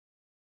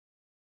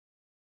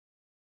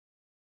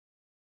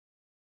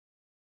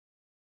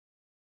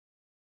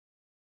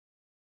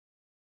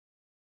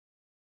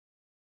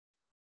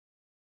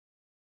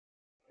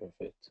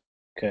Perfect.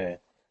 Okay.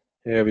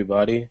 Hey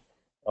everybody.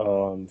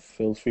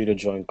 Feel free to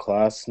join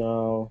class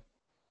now.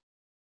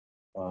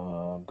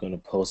 I'm gonna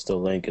post a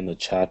link in the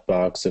chat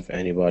box if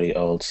anybody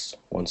else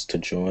wants to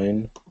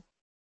join.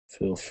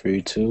 Feel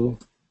free to.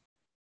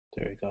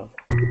 There we go.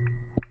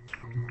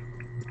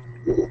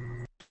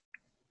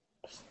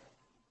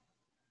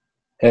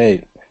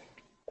 Hey.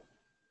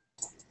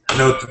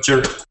 Hello,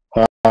 teacher.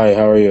 Hi,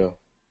 how are you?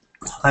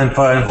 I'm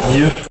fine.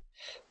 You?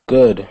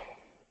 Good.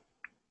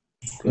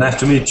 Nice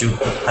to meet you.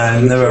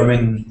 I've You never too.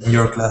 been in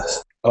your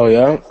class. Oh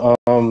yeah?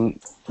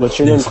 What's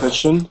your name, Yes.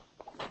 Christian?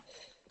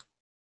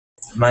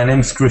 My name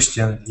is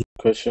Christian.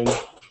 Christian?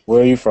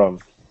 Where are you from?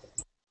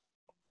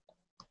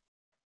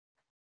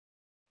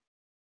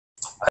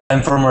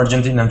 I'm from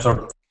Argentina. I'm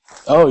sorry.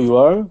 Oh, you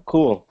are?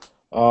 Cool.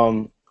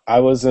 I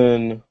was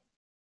in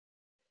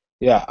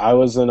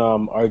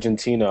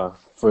Argentina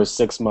for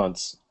 6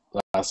 months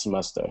last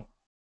semester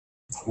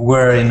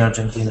Where in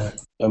Argentina?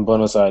 in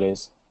Buenos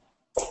Aires.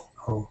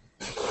 Oh,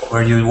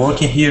 were you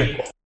working here?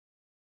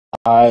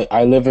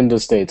 I live in the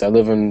States. I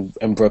live in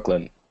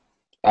Brooklyn.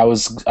 I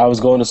was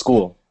going to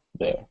school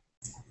there.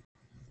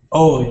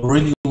 Oh,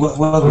 really? What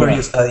were Yeah.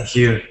 you studying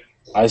here?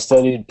 I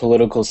studied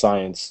political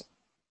science.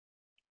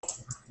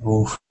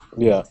 Oh,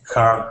 Yeah.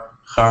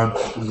 hard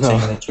No. thing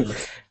that you.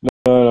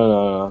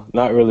 No.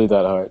 Not really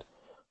that hard.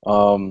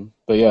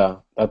 But yeah,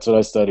 that's what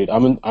I studied.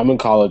 I'm in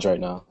college right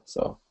now,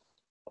 so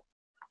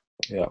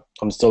yeah.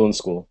 I'm still in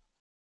school.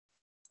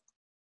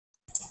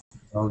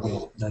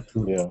 Okay, that's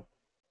good. Yeah.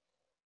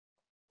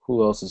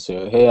 Who else is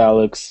here? Hey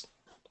Alex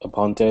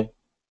Aponte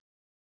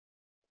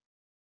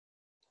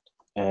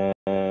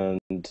and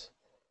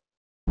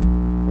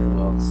who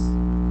else?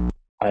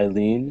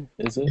 Eileen,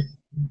 is it?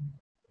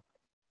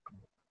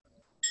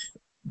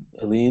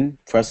 Eileen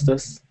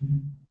Prestus?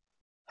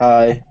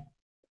 Hi.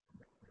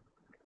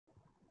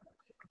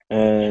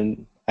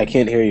 And I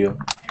can't hear you.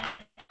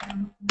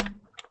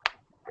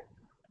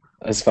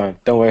 It's fine.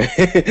 Don't worry.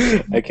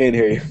 I can't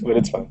hear you, but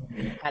it's fine.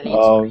 Alex, my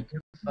Um,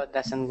 microphone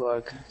doesn't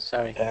work.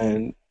 Sorry.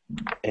 and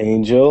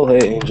Angel.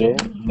 Hey, Angel.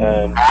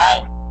 And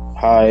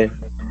hi.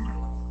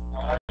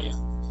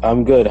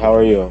 I'm good. How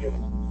are you?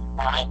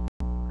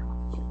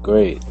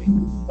 Great.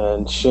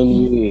 And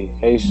Shunyi.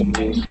 Hey,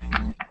 Shunyi.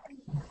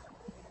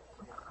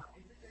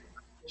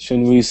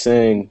 Shunyi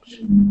Singh.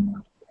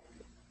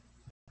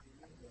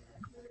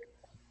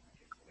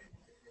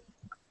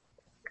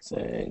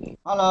 Saying,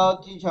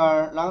 Hello,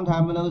 teacher. Long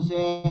time no see.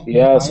 Are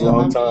yes, you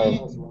long happy?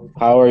 time.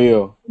 How are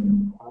you?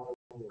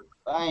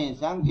 Fine,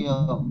 thank you.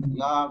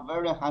 You are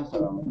very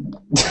handsome.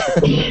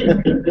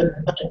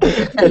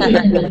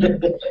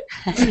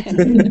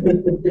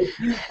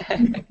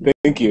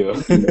 Thank you.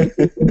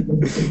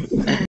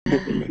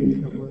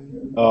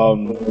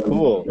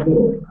 Cool.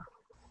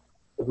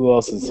 Who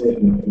else is here?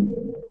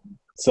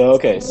 So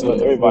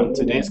everyone,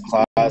 today's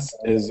class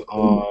is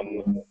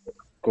on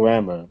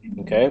grammar,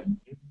 okay?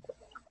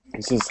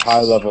 This is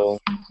high level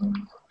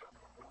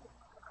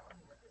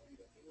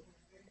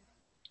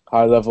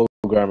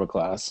grammar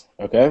class,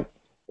 okay?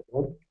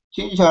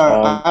 Teacher,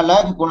 Um, I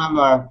like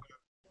grammar.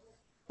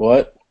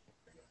 what?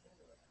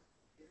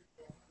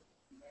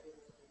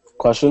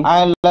 Question?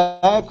 I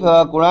like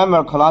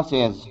grammar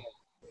classes.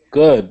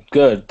 Good.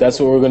 That's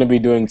what we're going to be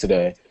doing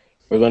today.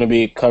 We're going to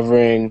be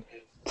covering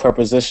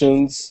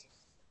prepositions,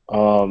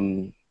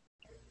 um,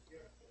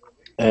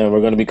 and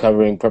we're going to be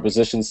covering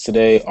prepositions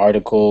today,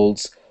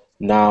 articles,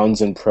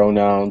 nouns and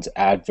pronouns,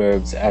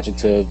 adverbs,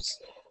 adjectives.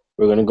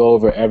 We're going to go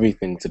over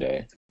everything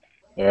today,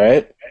 all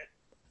right?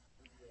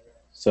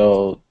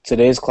 So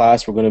today's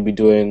class, we're going to be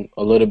doing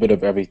a little bit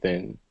of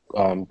everything,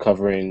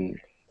 covering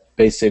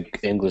basic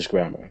English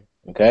grammar.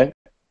 Okay.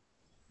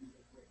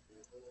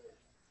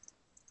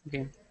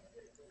 Okay.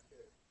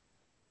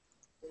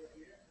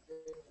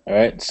 All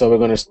right. So we're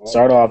going to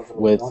start off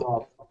with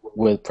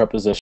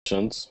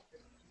prepositions.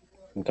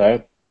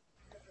 Okay.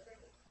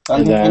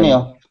 And then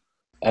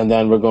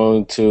Continue. we're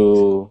going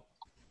to,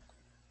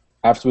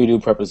 after we do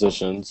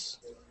prepositions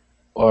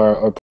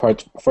or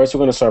part, first we're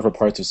going to start with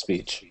parts of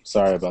speech.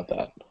 Sorry about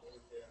that.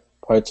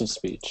 Parts of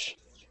speech.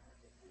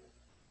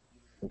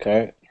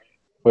 Okay.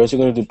 First we're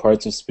going to do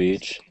parts of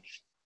speech,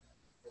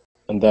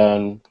 and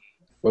then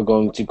we're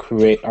going to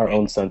create our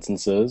own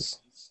sentences.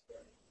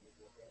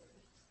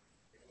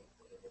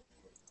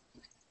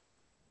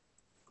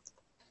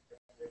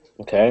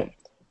 Okay.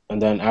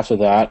 And then after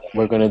that,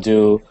 we're going to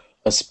do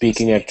a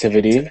speaking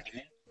activity.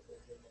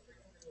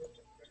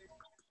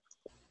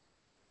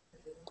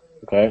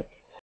 Okay.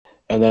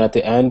 And then at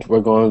the end, we're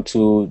going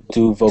to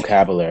do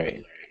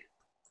vocabulary.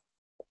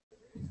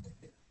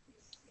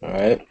 All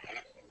right.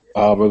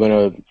 We're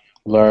going to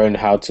learn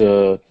how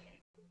to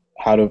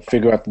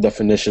figure out the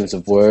definitions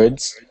of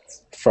words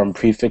from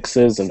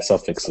prefixes and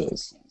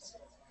suffixes.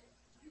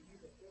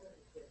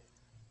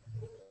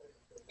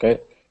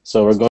 Okay.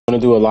 So we're going to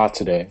do a lot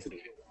today.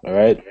 All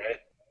right.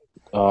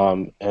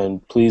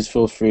 And please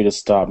feel free to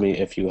stop me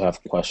if you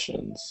have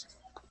questions.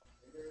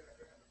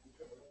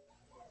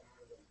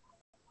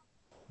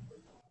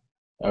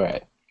 All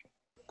right.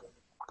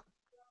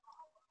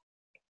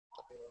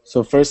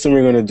 So first thing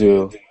we're going to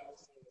do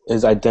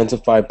is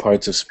identify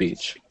parts of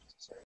speech.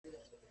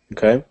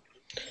 Okay?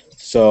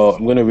 So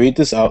I'm going to read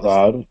this out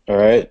loud, all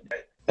right?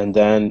 And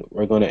then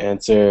we're going to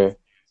answer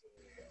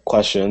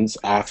questions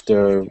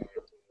after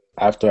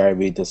I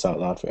read this out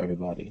loud for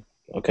everybody.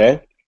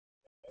 Okay?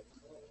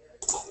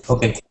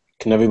 Okay.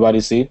 Can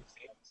everybody see?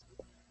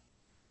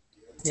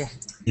 Yeah.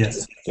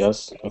 Yes.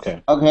 Yes?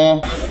 Okay.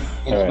 Okay,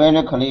 it's All right.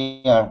 very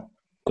clear.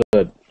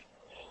 Good.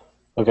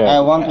 Okay. I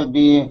want to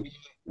be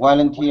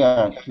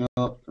volunteer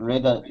to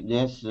read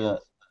these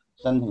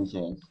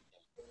sentences.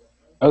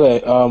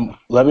 Okay, I'm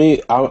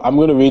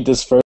going to read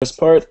this first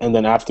part, and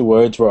then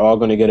afterwards, we're all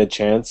going to get a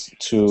chance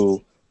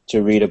to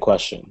read a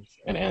question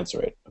and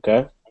answer it,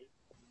 okay?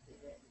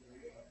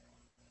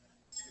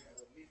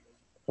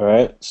 All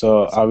right,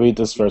 so I'll read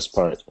this first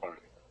part.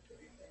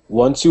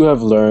 Once you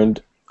have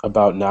learned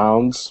about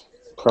nouns,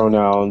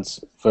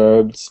 pronouns,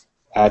 verbs,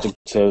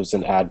 adjectives,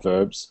 and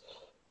adverbs,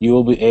 you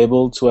will be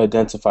able to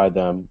identify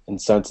them in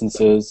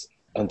sentences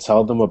and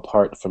tell them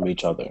apart from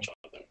each other.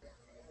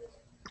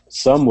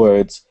 Some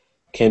words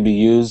can be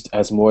used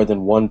as more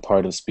than one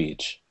part of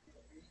speech.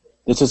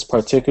 This is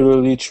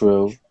particularly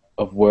true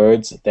of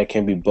words that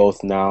can be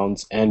both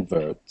nouns and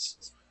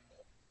verbs.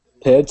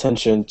 Pay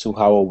attention to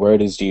how a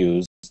word is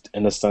used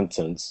in a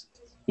sentence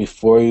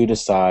before you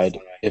decide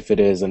if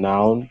it is a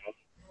noun,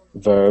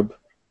 verb,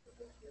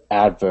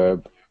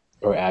 adverb,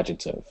 or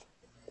adjective.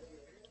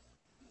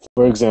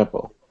 For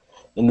example,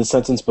 in the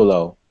sentence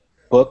below,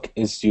 book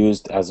is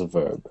used as a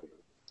verb.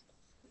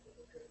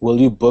 Will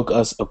you book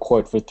us a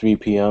court for 3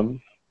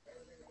 p.m.?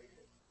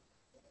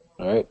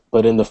 All right,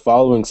 but in the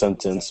following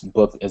sentence,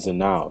 book is a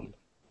noun.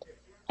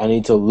 I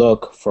need to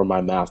look for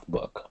my math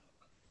book.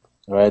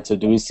 All right, so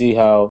do we see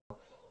how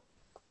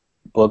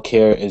book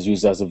here is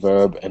used as a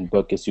verb and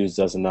book is used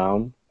as a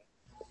noun?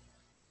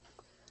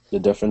 The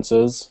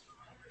differences?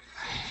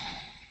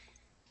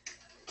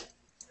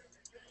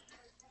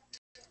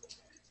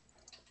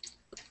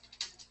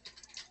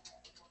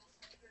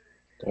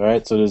 All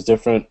right, so there's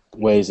different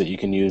ways that you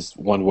can use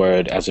one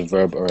word as a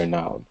verb or a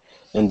noun.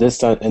 In this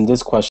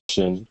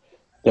question,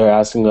 they're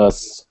asking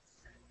us,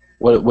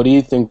 what do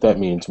you think that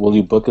means? Will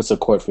you book us a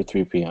court for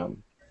 3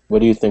 p.m.?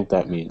 What do you think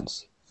that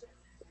means?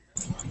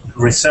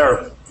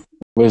 Reserve.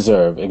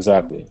 Reserve,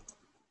 exactly.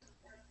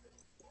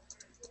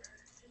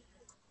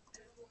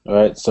 All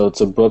right, so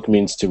to book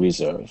means to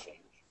reserve.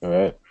 All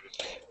right.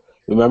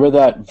 Remember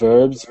that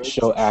verbs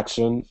show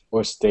action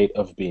or state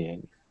of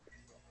being.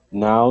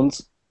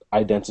 Nouns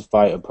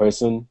identify a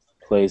person,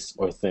 place,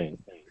 or thing.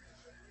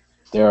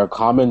 There are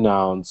common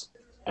nouns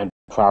and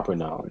proper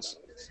nouns.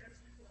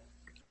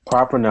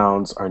 Proper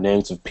nouns are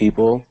names of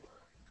people,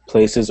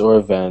 places, or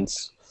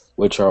events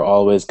which are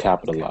always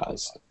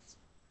capitalized.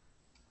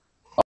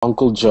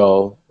 Uncle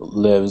Joe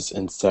lives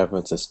in San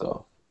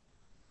Francisco.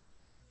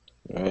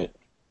 All right.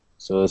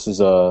 So this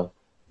is a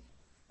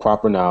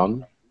proper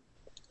noun,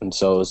 and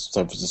so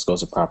San Francisco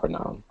is a proper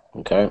noun.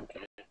 Okay.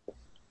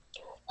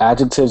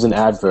 Adjectives and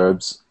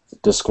adverbs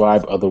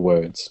describe other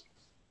words.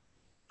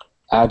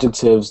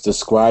 Adjectives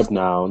describe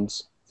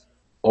nouns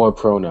or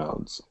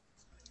pronouns.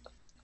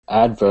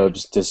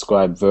 Adverbs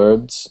describe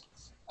verbs,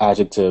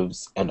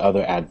 adjectives, and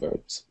other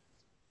adverbs.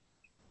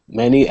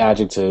 Many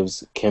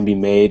adjectives can be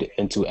made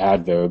into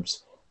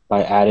adverbs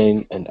by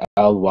adding an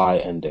ly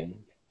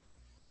ending.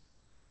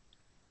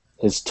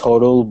 His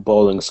total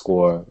bowling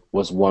score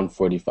was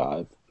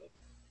 145.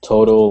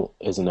 Total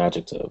is an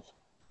adjective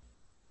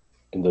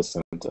in this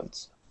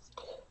sentence.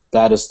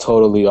 That is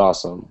totally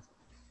awesome.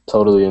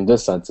 Totally in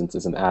this sentence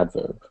is an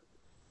adverb.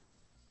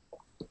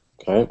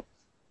 Okay.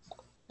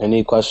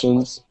 Any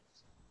questions?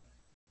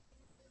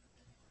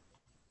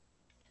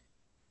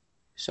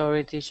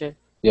 Sorry, teacher.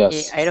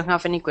 Yes. I don't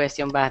have any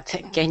question, but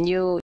can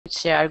you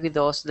share with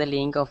us the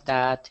link of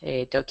that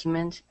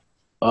document?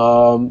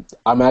 I'm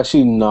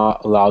actually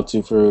not allowed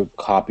to for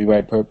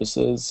copyright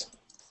purposes.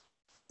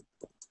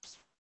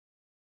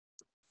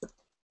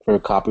 For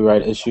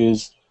copyright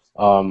issues,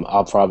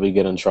 I'll probably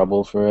get in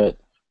trouble for it.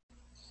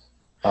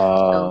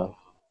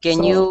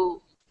 Can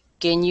you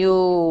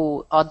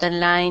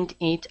underline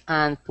it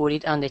and put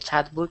it on the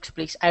chat box,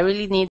 please? I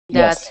really need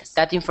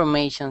that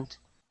information.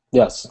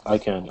 Yes, I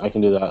can. I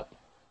can do that.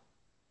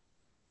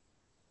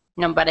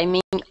 No, but I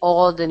mean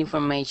all the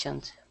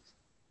information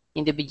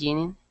in the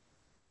beginning.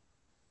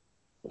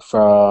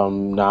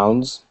 From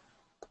nouns?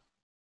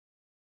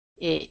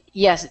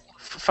 Yes,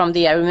 from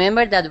the I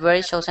remember that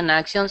verbs, shows, and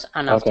actions,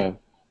 and after.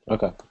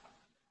 Okay.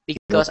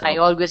 Because I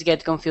always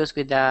get confused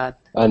with that.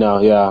 I know,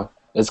 yeah.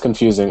 It's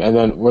confusing. And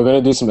then we're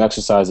gonna do some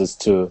exercises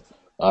to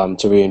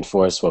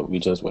reinforce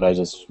what I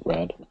just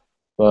read.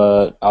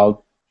 But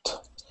I'll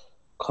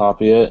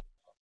copy it,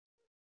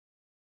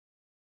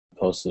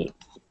 post it.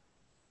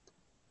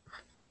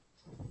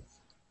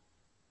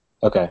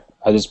 Okay,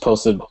 I just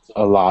posted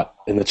a lot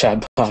in the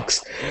chat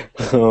box.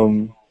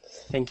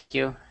 Thank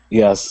you.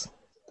 Yes,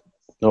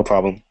 no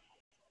problem.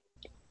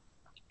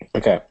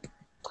 Okay,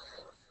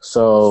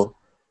 so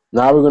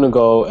now we're gonna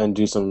go and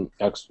do some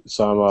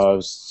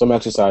exercises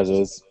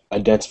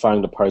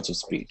identifying the parts of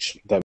speech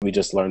that we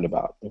just learned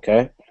about,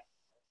 okay?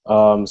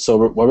 So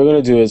what we're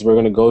going to do is we're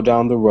going to go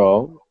down the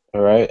row,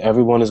 all right?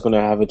 Everyone is going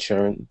to have a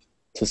turn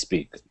to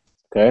speak,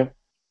 okay?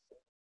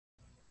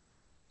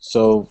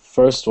 So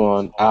first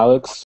one,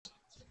 Alex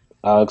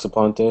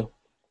Aponte.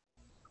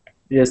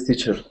 Yes,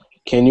 teacher.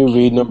 Can you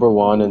read number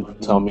 1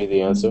 and tell me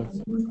the answer?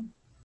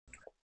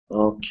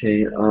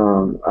 Okay.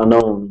 A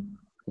noun.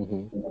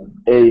 Hmm.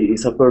 A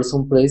is a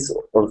person, place,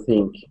 or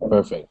thing.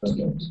 Perfect.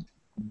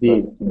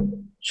 B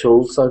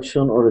shows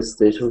action or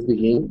stage of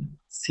being.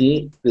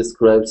 C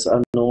describes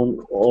a noun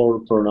or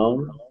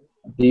pronoun.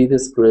 D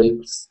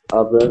describes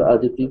a verb,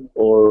 adjective,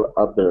 or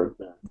adverb.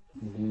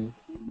 Hmm.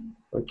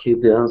 Okay,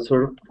 the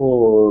answer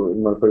for,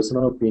 in my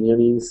personal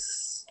opinion,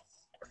 is,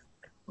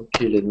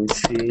 okay, let me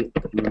see.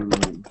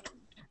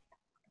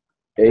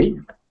 A.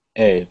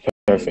 A,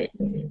 perfect.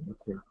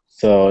 Okay.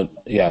 So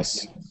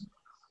yes,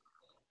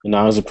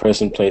 now is a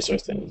person, place, or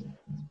thing.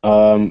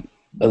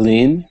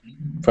 Aline,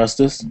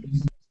 Prestus.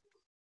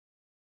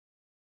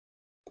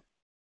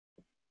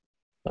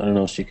 I don't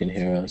know if she can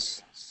hear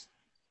us.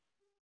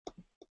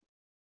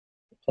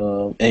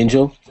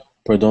 Angel,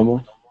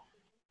 Perdomo.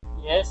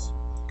 Yes.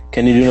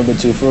 Can you do number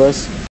 2 for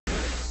us?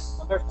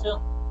 Number 2.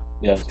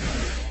 Yes.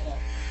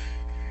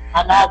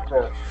 An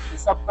adverb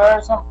is a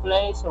person,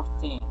 place, or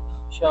thing.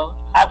 Shows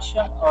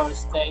action or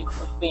state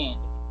of being.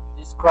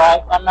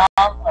 Describe a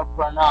noun or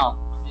pronoun.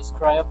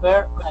 Describe a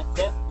verb,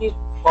 adjective,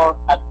 or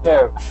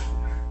adverb.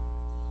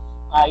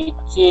 I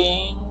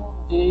think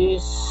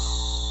this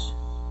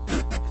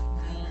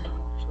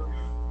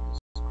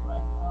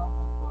describe noun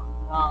or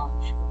pronoun.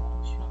 Show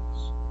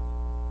actions.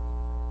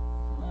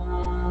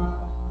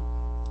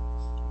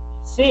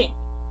 C.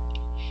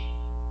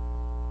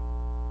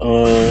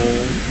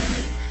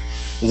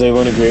 Does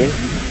everyone agree?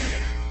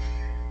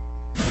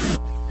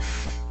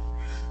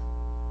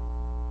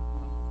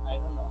 I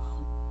don't know.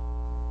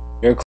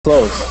 You're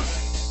close.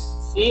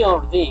 C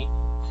or D?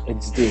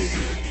 It's D.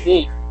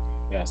 D.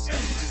 Yes.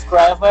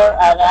 Describe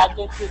an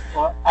adjective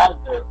or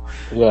adverb.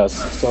 Yes.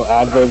 So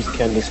adverbs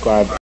can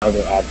describe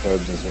other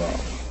adverbs as well.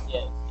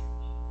 Yes.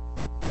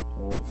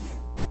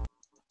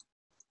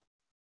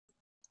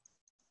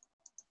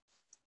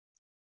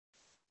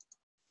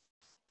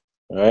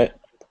 All right.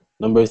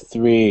 Number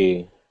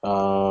 3.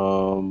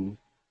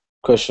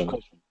 Christian.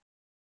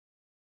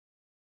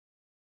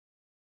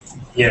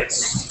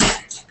 Yes.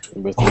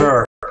 Number 3.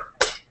 Verb.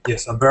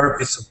 Yes, a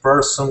verb is a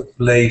person,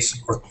 place,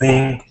 or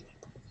thing,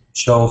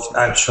 shows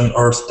action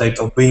or state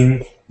of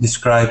being,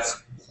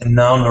 describes a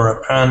noun or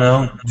a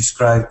pronoun,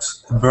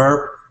 describes a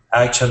verb,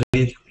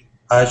 adjective,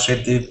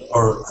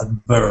 or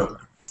adverb.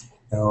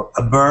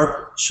 A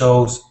verb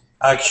shows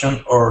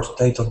action or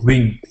state of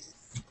being.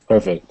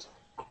 Perfect.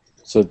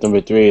 So number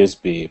 3 is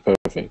B.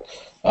 Perfect.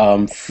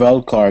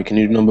 Felkar, can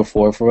you do number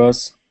 4 for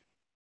us?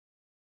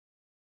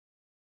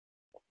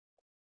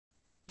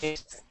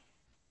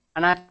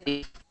 An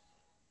adjective.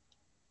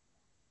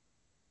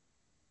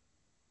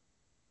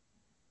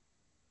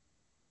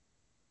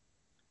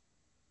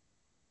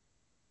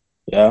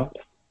 Yeah.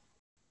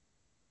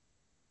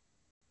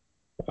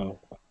 Oh.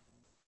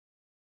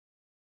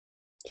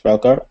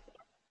 Felkar?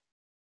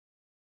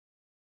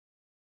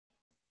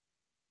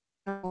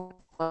 Oh,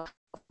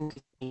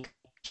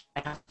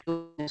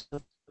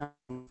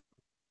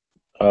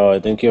 I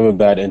think you have a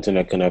bad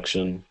internet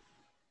connection.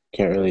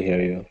 Can't really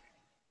hear you.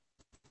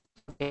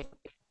 Okay.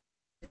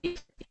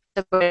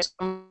 The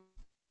person,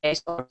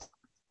 place, or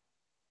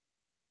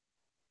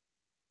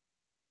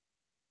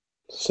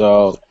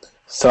So,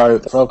 sorry,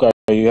 Felkar,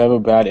 you have a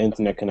bad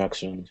internet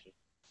connection.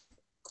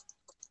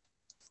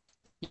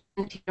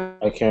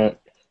 I can't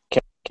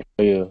hear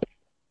you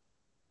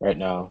right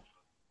now.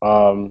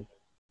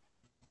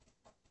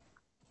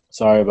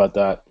 Sorry about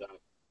that.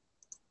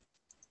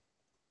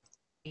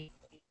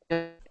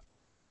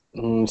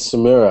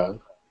 Samira,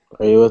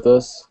 are you with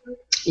us?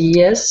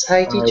 Yes,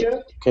 hi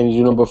teacher. Can you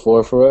do number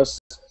 4 for us?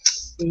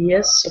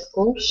 Yes, of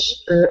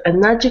course.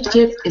 An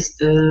adjective is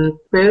the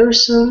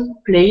person,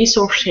 place,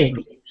 or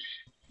thing.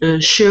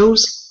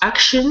 Shows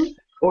action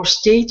or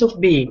state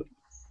of being.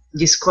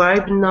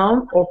 Describe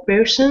noun or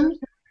person.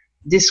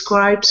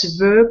 Describes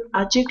verb,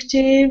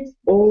 adjective,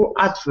 or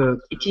adverb.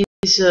 It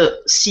is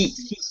C.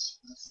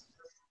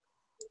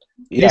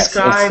 Yes,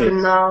 Describe it's a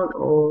noun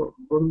or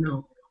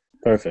noun.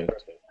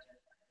 perfect.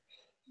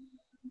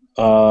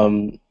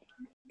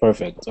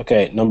 Perfect.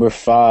 Okay, number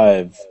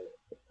 5.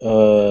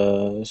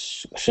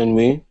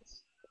 Shinwi.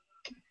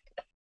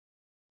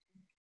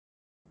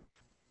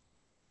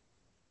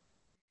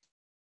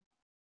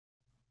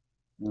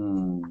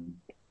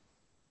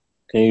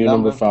 Can you do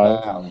number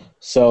 5?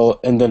 So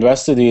in the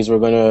rest of these, we're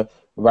going to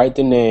write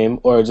the name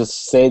or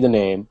just say the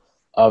name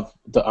of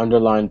the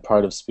underlined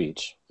part of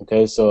speech.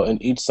 Okay, so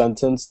in each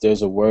sentence,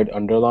 there's a word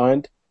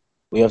underlined.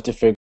 We have to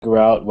figure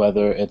out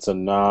whether it's a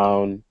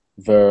noun,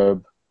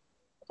 verb,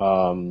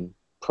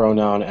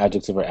 pronoun,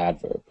 adjective, or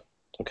adverb.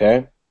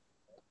 Okay?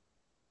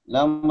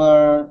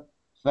 Number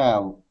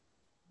 5.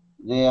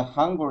 The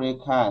hungry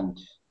cat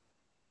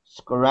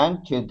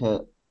scratched at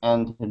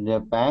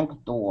the bank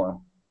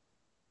door.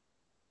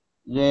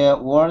 The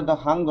word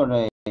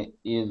hungry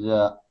is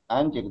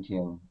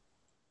adjective.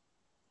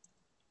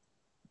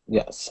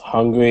 Yes,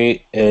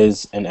 hungry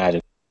is an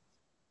adjective.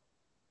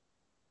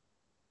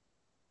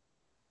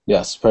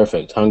 Yes,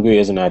 perfect. Hungry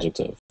is an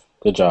adjective.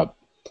 Good job.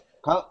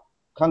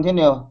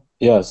 Continue.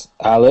 Yes,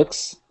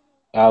 Alex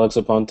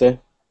Aponte.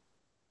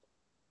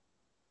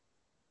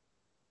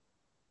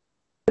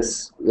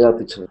 Yes, yeah,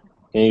 teacher.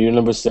 Can you do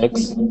number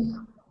 6?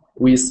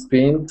 We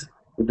spent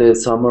the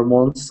summer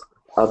months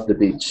at the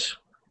beach.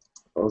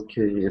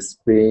 Okay,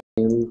 spent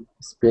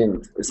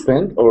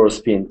or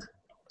spent?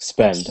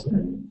 Spend.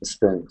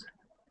 Spent.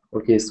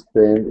 Okay,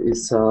 spend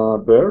is a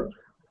verb.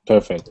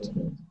 Perfect.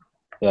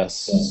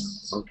 Yes.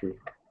 Okay.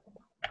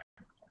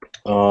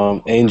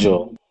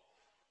 Angel.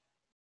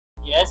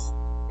 Yes.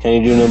 Can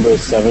you do number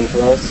 7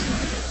 for us?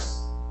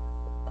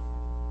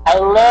 I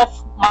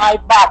left my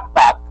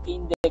backpack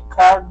in the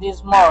car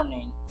this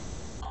morning.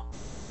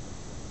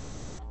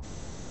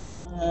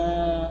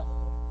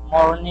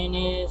 Morning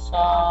is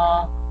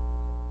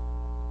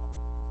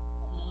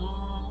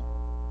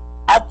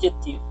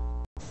adjective.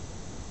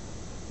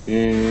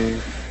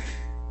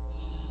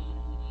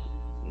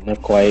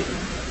 Not quite.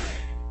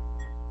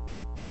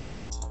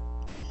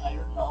 I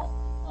don't know.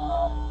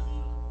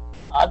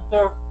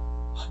 Adverb.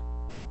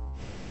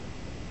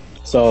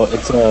 So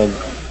it's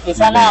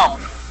a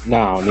noun.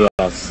 Noun,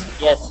 yes.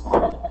 Yes.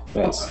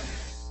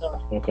 Yes. Sorry.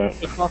 Okay.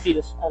 It's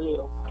confused a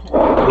little.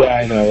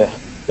 Yeah, I know, yeah.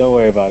 Don't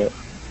worry about it.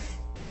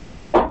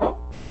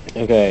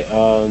 Okay,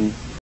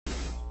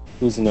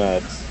 who's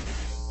next?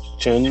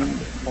 Chen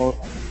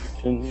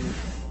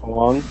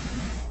Huang?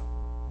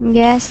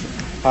 Yes.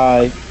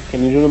 Hi.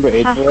 Can you do number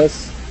 8 for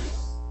us?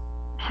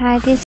 Hi,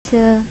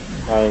 teacher.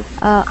 Hi.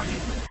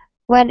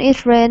 When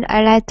it rains,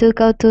 I like to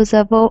go to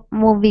the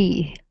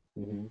movie.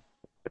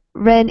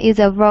 Rain is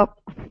a verb.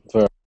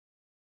 Verb.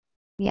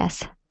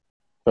 Yes.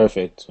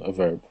 Perfect. A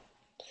verb.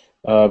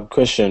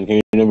 Christian, can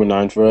you do number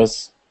 9 for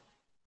us?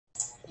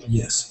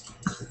 Yes.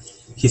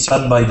 He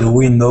sat by the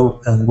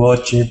window and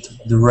watched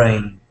the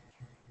rain.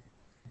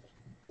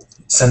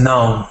 It's a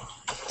noun.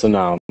 It's a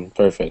noun.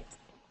 Perfect.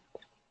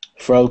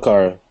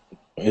 Frelkar,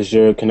 is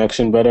your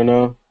connection better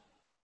now?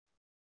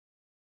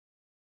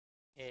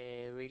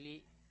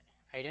 Really?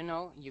 I don't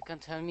know. You can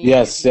tell me.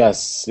 Yes,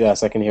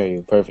 I can hear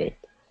you.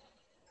 Perfect.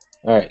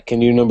 All right,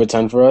 can you do number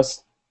 10 for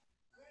us?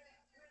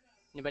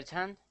 Number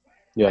 10?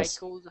 Yes. I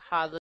could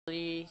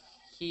hardly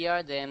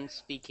hear them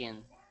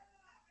speaking.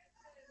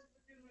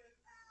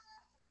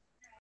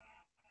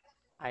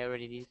 I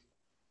already did.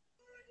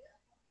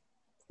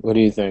 What do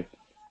you think?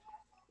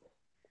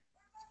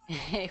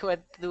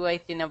 What do I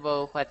think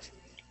about what?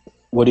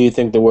 What do you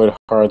think the word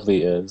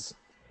hardly is?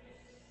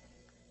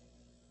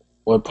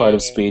 What part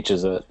of speech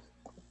is it?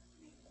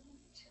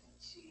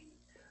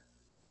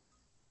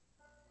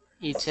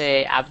 It's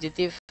a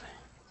adjective.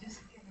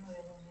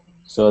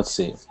 So let's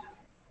see.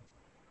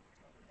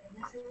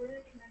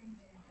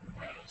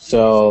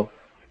 So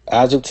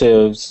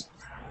adjectives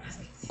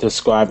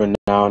describe a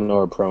noun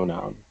or a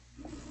pronoun.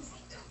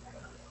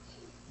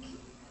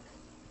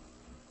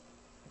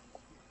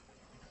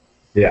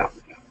 Yeah.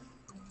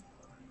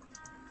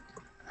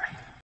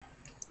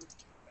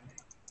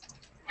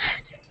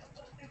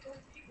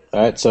 All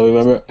right, so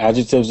remember,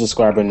 adjectives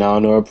describe a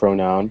noun or a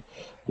pronoun.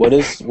 What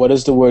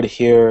does the word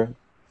here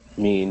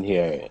mean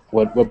here?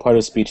 What part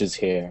of speech is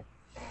here?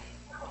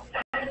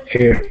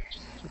 Here.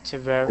 It's a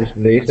verb. Just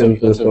listen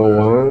to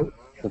someone.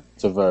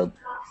 It's a verb.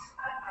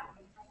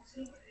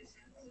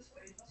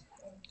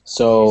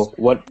 So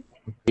what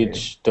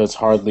speech does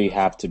hardly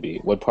have to be?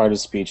 What part of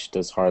speech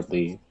does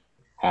hardly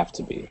have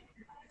to be?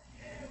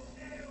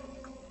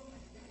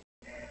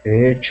 Can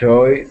you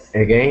show it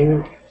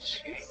again?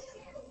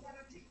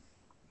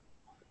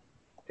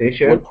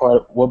 Teacher?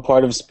 What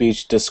part of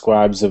speech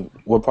describes a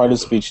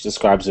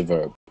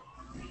verb?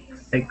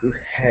 I could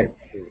help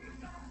you.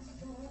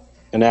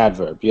 An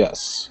adverb,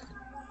 yes.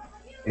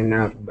 An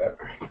adverb.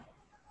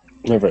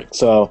 Perfect.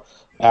 So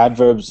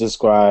adverbs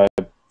describe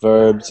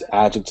verbs,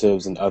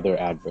 adjectives, and other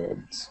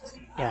adverbs.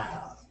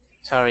 Yeah.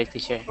 Sorry,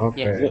 teacher.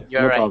 Okay. Yeah,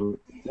 you're right. Problem.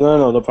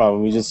 No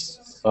problem. We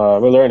just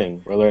we're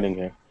learning. We're learning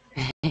here.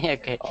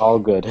 Okay. All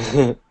good.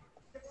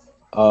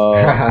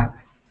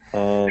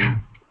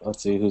 And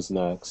let's see who's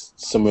next.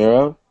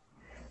 Samira,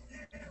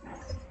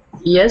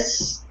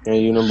 Yes. are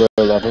you number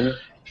 11?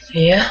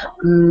 Yeah.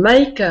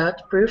 My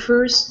cat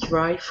prefers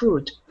dry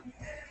food.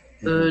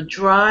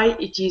 Dry,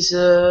 it is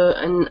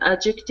an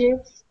adjective.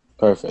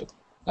 Perfect.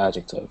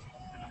 Adjective.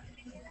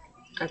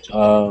 Adjective.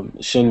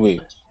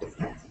 Shinwi.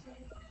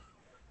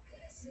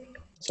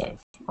 Sorry.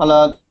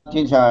 Hello,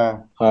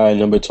 teacher. Hi,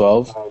 number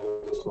 12.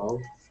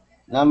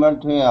 Number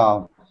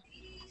 12.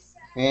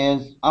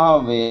 He's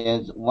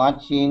always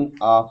watching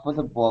a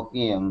football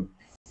game.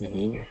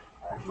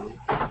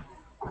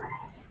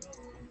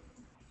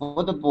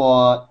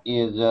 Football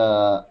is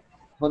the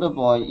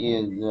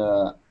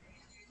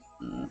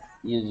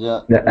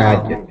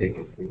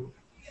adjective.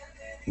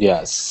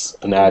 Yes,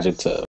 an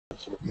adjective.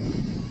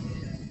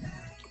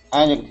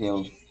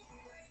 Adjective.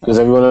 Does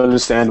everyone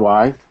understand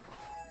why?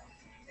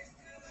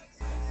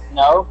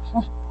 No.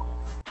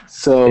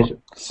 So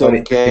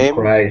Sorry, game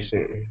describes.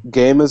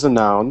 game is a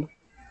noun.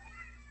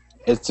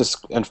 It's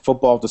just and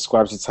football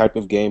describes the type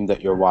of game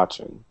that you're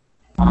watching.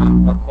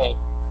 Okay.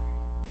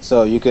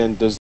 So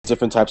there's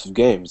different types of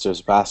games.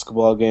 There's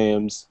basketball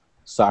games,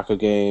 soccer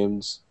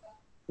games,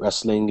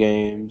 wrestling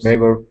games,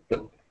 Labor,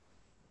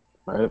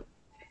 right?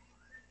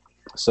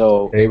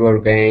 So labor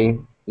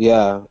game.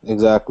 yeah,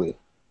 exactly.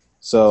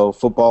 So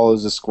football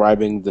is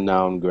describing the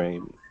noun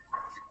game.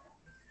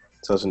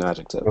 So it's an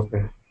adjective.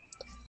 Okay.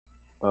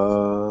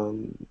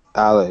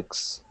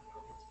 Alex,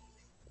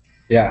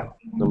 Yeah.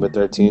 number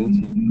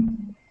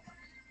 13.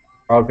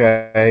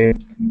 Okay.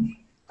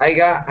 I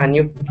got a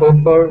new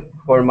football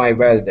for my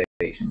birthday.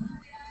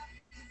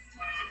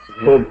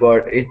 Football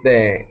is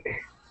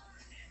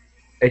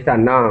it's a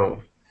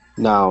noun.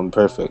 Noun,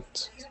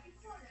 perfect.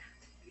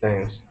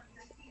 Thanks.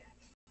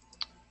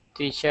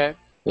 Teacher,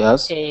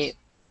 Yes?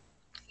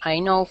 I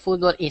know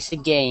football is a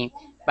game,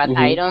 but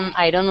Mhm.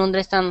 I don't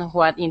understand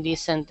what in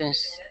this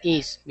sentence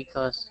is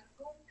because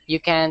you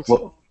can't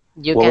What,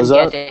 you what can was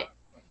get that?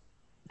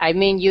 I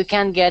mean you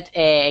can get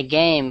a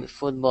game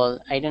football.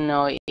 I don't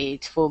know.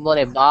 It's football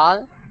a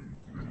ball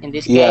in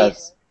this Yeah,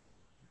 case.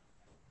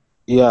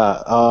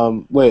 yeah.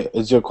 Wait,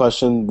 is your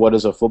question what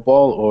is a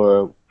football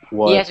or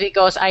what? Yes,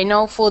 because I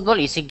know football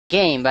is a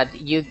game, but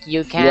Yeah,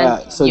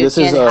 so you this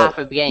is can't have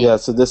a game.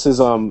 so this is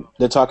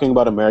they're talking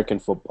about American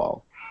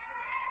football.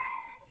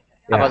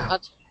 About Yeah.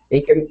 what?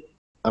 It can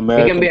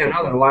American be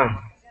another football. one.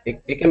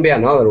 It can be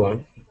another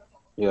one.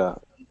 Yeah.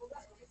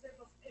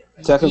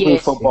 Technically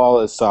Yes,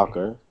 football is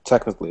soccer,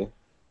 technically.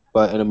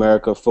 But in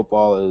America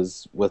football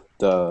is with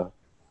the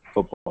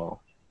football.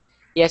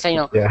 yes, I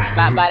know.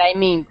 Yeah. But I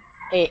mean,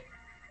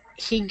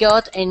 he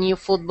got a new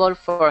football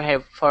for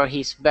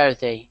his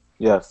birthday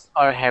Yes.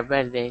 or her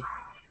birthday.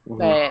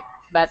 Hmm.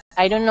 But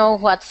I don't know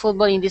what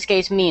football in this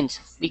case means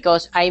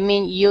because I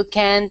mean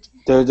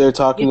They're you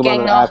talking about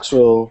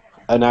cannot.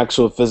 an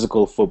actual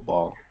physical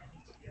football.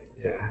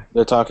 Yeah.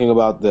 They're talking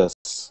about this.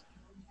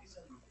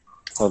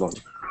 Hold on.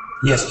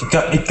 Yes,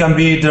 it can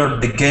be either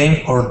the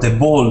game or the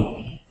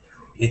ball.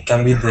 It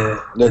can be They're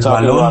el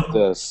talking balón. about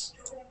this.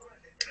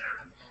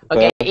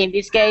 Okay, Okay? in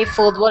this case,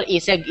 football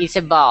is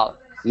a ball.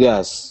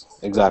 Yes,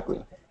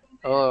 exactly.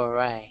 All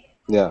right.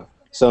 Yeah.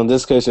 So in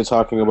this case, you're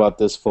talking about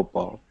this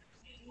football,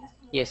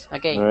 Yes. all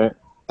Okay. right?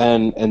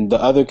 And in the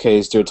other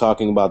case, they're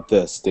talking about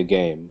this, the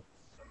game,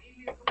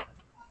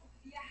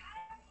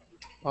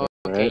 all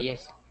Okay. right?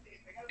 Yes.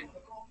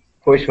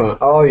 Which one?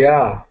 Oh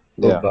yeah.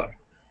 Yeah. Football.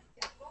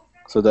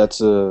 So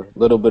that's a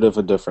little bit of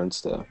a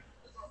difference there.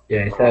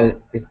 Yeah,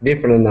 it's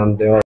different than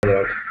the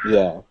other.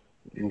 Yeah,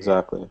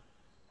 exactly.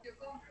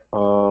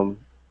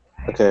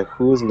 Okay,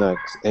 who's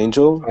next?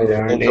 Angel? I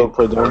learned Angel it.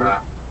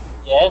 Perdomo?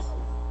 Yes.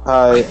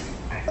 Hi.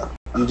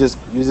 You just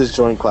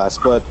joined class,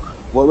 but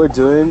what we're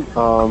doing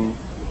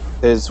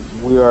is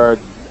we are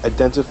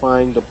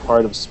identifying the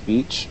part of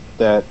speech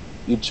that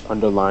each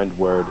underlined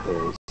word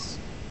is.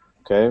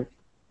 Okay?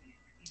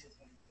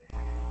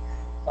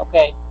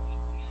 Okay.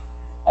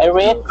 I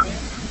read.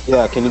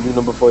 Yeah, can you do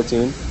number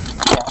 14?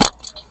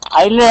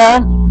 I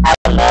learned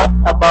a lot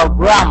about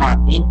grammar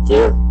in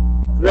third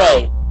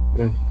grade.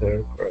 In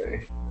third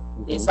grade.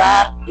 It's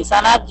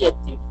an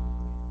adjective.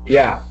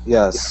 Yeah.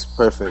 Yes,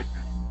 perfect.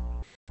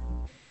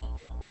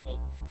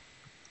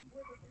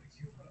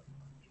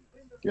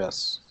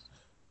 Yes.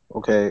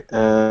 Okay,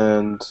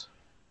 and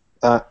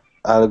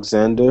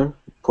Alexander,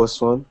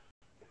 post one.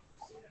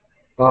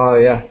 Oh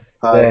yeah.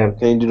 Hi, Damn.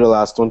 can you do the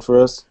last one for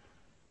us?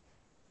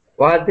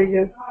 What did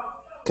you?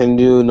 Can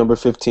you do number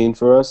 15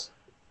 for us?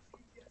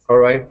 All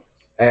right.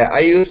 I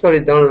usually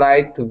don't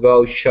like to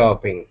go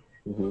shopping.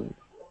 Mm-hmm.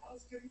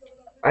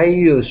 I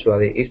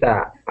usually it's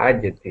a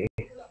adjective.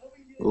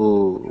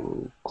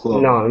 Ooh,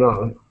 close.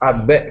 No.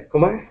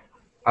 ¿Cómo es?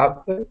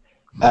 Adverb.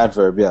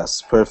 Adverb,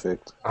 yes,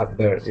 perfect.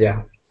 Adverb.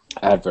 Yeah.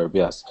 Adverb,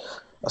 yes.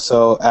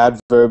 So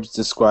adverbs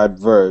describe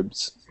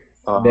verbs.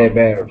 The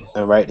verbs.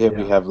 And right here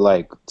we Yeah. have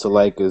like. To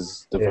like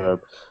is the Yeah.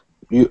 verb.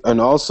 And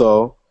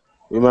also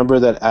remember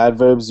that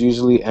adverbs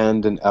usually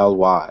end in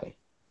ly.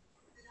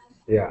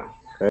 Yeah.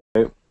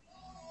 Okay.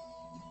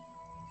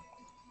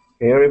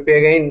 Can you repeat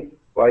again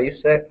what you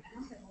said?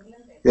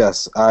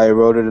 Yes, I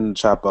wrote it in the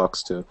chat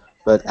box too.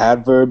 But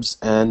adverbs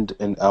end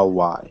in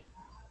ly.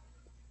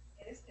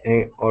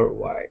 N or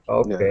Y.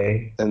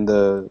 Okay. And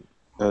the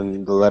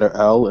letter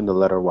L and the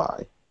letter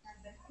Y.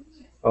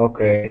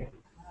 Okay.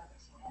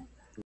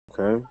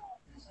 Okay.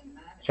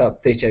 So,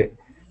 teacher,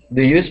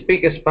 do you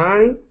speak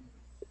Spanish?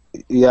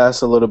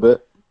 Yes, a little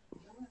bit.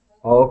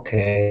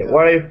 Okay.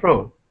 Where are you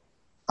from?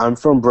 I'm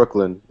from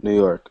Brooklyn, New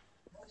York.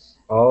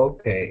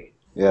 Okay.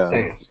 Yeah.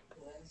 Thanks.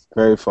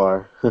 Very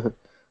far.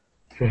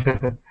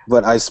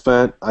 But I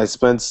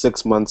spent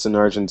 6 months in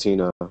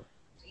Argentina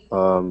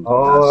last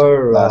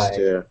Alright.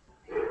 year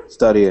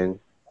studying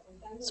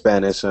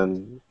Spanish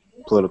and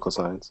political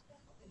science.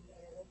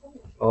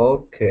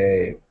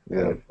 Okay.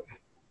 Yeah.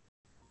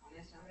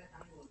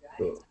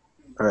 Good.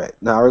 All right.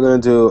 Now we're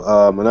going to do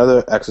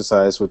another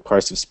exercise with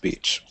parts of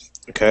speech.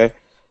 Okay?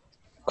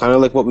 Kind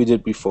of like what we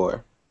did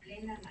before.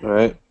 All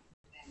right.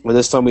 Well,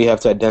 this time we have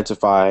to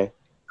identify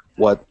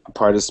what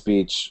part of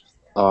speech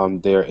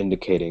they're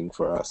indicating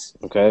for us.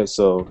 Okay,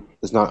 so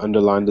it's not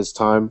underlined this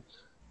time.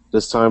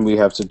 This time we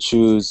have to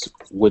choose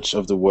which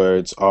of the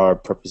words are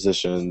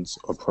prepositions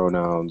or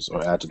pronouns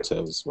or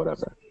adjectives,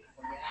 whatever.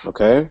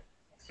 Okay?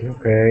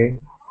 Okay.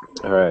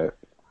 All right.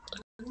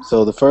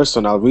 So the first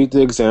one, I'll read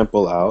the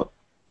example out,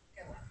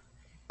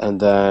 and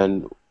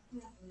then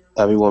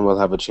everyone will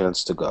have a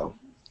chance to go.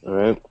 All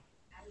right?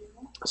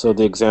 So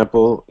the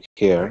example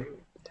here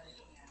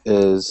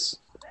is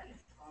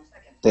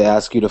they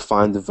ask you to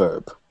find the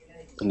verb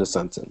in the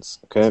sentence.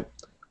 Okay?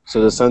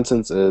 So the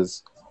sentence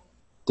is,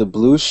 the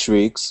blue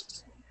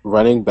shrieks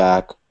running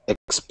back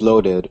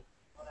exploded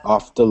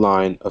off the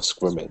line of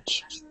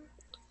scrimmage.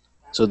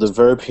 So the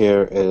verb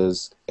here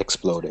is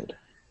exploded.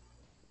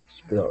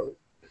 Explode.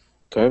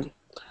 Okay?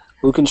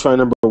 Who can try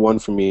number one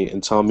for me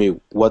and tell me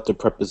what the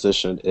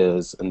preposition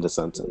is in the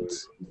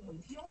sentence?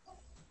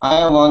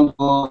 I want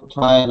to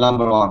try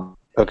number one.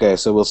 Okay,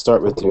 so we'll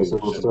start with you.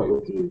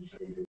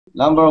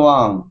 Number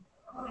one.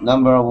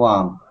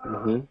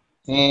 Mm-hmm.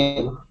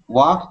 He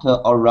walked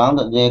around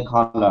the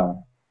corner.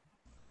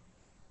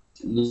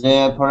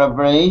 The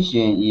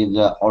preparation is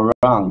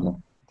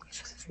around.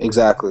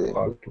 Exactly.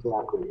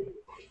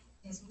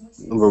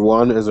 Number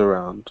one is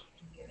around.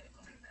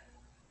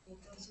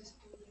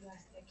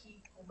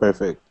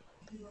 Perfect.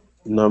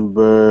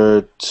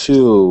 Number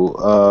two,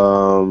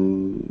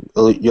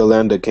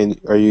 Yolanda,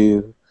 are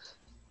you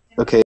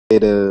okay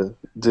to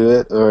do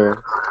it, or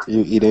are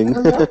you eating?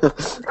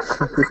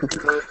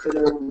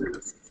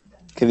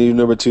 Can you do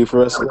number two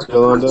for us,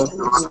 Yolanda?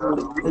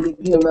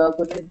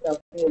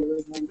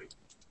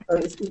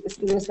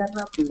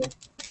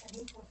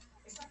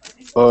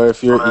 Or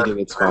if you're eating,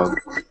 it's fine.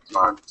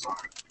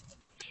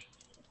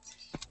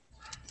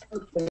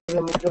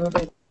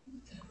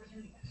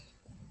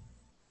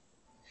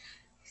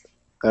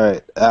 All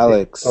right,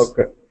 Alex.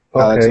 Okay.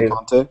 Alex Okay.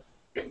 Aponte.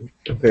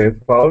 Okay.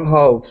 Paul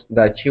hopes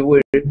that she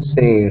will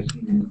sing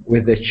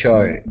with the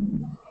child.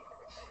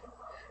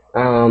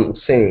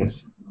 Sings.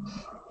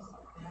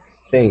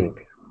 Sing.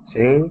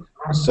 Sing.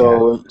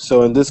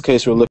 So in this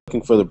case, we're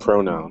looking for the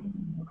pronoun.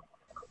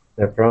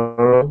 The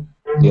pronoun.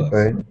 Yes.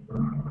 Okay.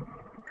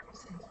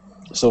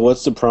 So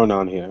what's the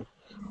pronoun here?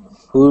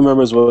 Who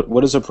remembers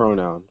what is a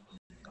pronoun?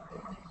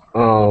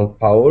 Paul.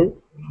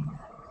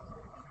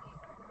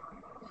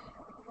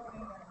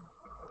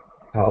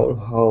 Paul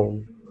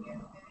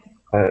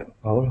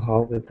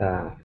hopes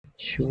that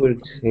she will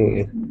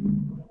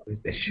sing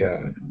with the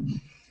child.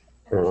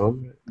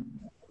 Pronoun.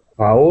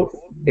 Paul.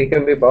 It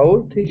can be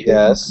Paul, teacher.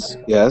 Yes.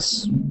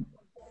 Yes.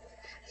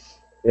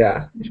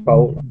 Yeah, it's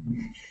Paul.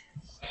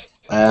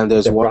 And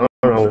there's The one.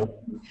 pronoun.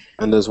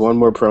 And there's one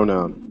more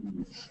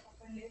pronoun.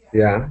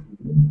 Yeah.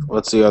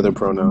 What's the other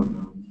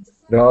pronoun?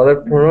 The other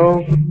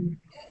pronoun.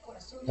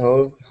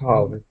 Paul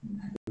hopes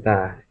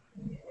that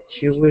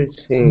she will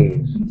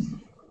sing.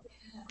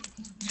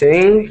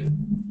 Sing.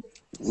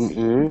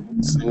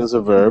 Sing is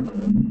a verb.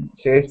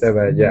 Sing is the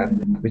verb, yeah.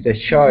 With the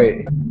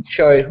choice.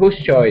 Choice. Whose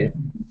choice?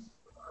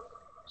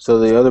 So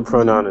the other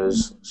pronoun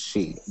is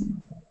she.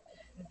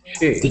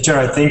 She. Teacher,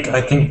 I think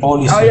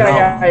Paul is Oh a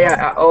yeah, noun.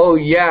 yeah. Oh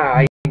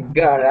yeah.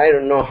 I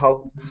don't know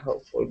how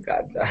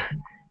forgot that.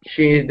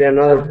 She is the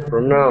another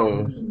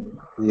pronoun.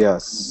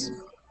 Yes.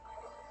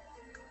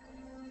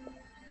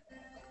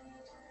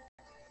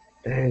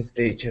 Thanks,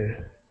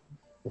 teacher.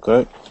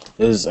 Okay.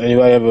 Does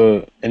anybody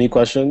have any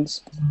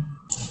questions?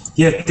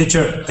 Yeah,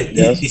 teacher.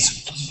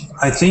 Yes.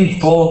 I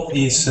think Paul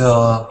is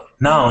a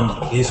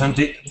noun, isn't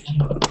it?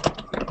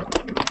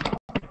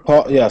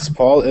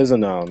 Paul is a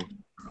noun.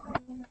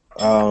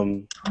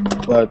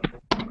 But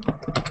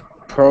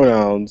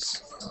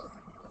pronouns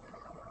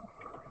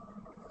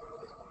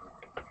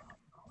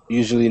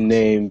usually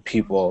name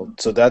people,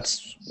 so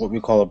that's what we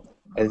call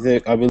I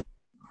believe.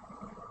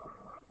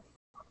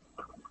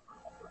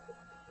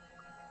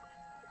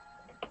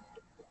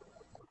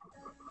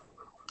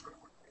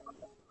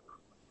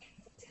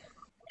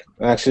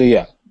 Actually,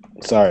 yeah.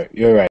 Sorry,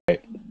 you're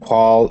right.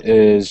 Paul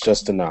is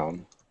just a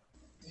noun.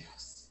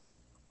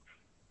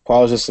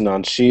 Paul is just a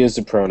noun. She is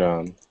the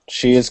pronoun.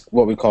 She is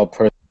what we call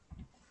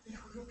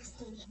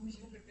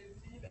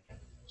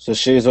So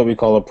she is what we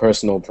call a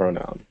personal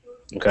pronoun.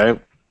 Okay?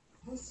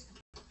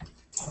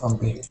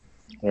 Okay.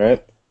 All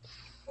right?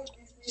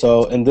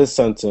 So in this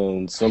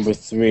sentence, number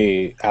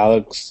 3,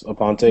 Alex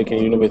Aponte, can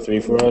you number 3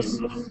 for us?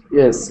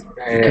 Yes.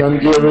 Can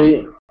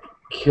Jerry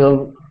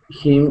help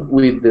him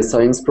with the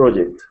science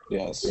project?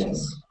 Yes.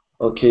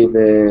 Okay,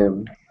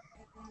 the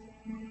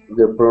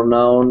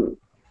pronoun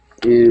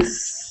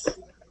is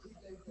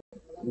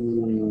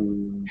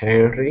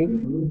Henry.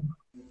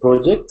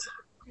 Project?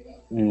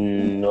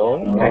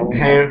 No.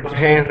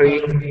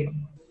 Henry.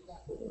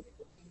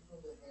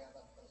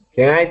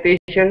 Can I teach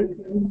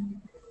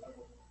him?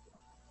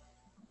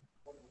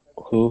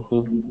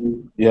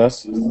 Who?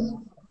 Yes?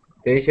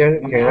 Teacher,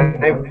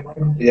 can I?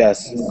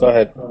 Yes, go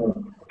ahead.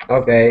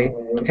 Okay.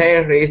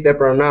 Henry is the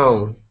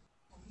pronoun.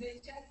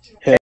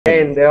 Henry.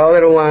 And the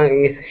other one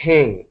is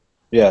him.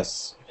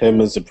 Yes, him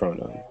is the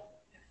pronoun.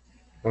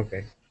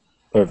 Okay.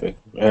 Perfect.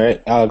 All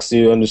right, Alex, do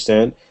you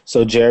understand?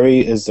 So Jerry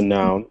is the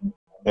noun,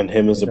 and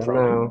him is the So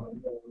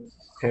pronoun.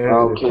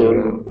 now, him is Okay, the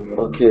noun.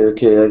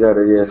 okay, I got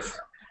it, yes.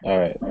 All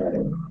right.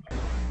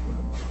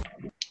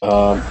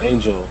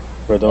 Angel,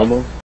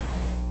 Perdomo.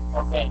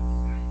 Okay.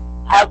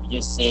 Have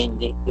you seen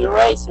the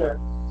eraser?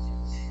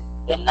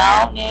 The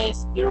noun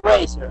is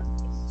eraser.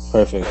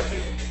 Perfect.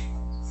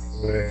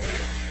 Right.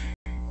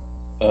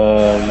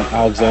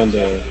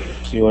 Alexander,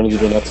 do you want to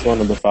do the next one,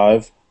 number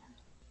 5?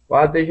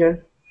 What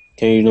teacher?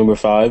 Can you do number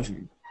 5?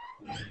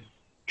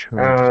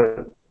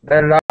 The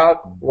lock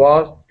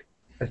was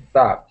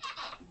stuck.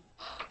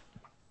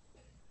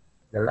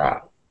 The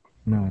lock.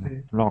 No,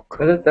 lock.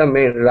 What does that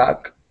mean,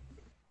 lock?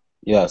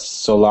 Yes.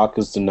 So lock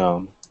is the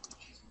noun.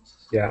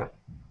 Yeah.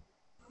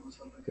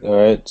 All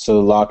right. So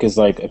lock is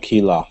like a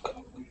key lock.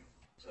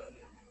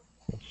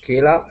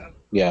 Key lock?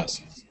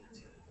 Yes.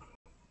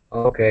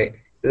 Okay.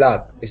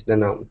 Lock is the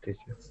noun,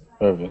 teacher.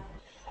 Perfect.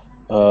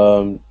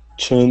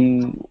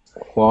 Chun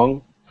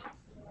Huang,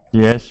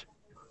 Yes,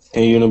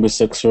 can you do number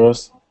 6 for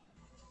us?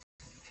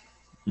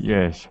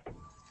 yes.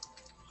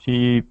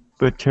 She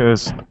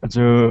purchased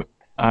the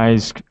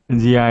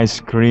ice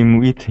cream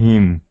with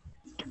him.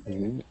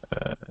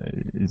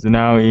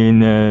 Now in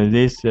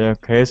this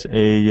case,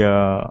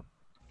 the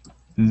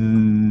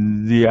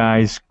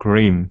ice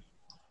cream.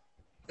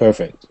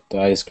 Perfect.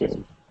 The ice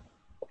cream.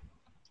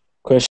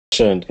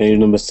 Christian, can you do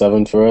number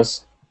 7 for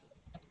us?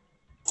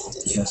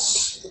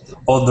 Yes.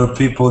 Older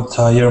people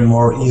tire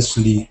more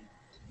easily.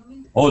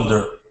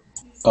 Older.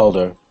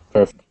 Elder.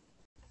 Perfect.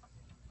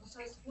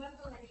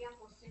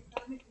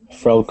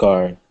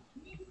 Frelkar,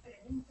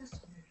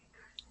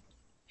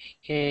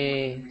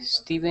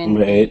 Steven.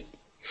 number 8.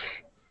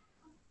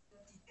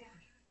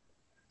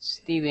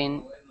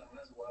 Steven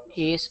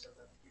is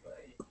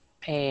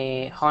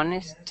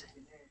honest.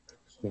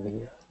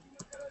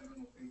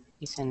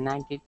 Is an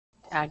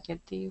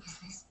adjective.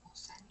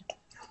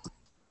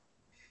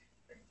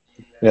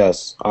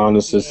 Yes,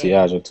 honest is the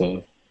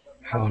adjective.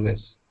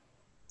 Honest.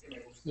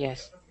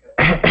 Yes.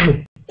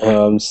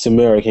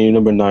 Samira, can you do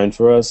number 9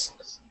 for us?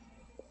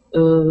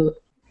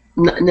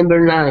 Number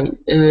 9.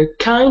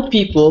 Kind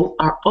people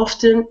are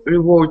often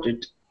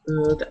rewarded.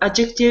 The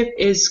adjective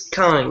is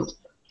kind.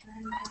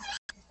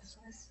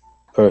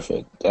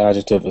 Perfect. The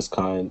adjective is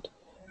kind.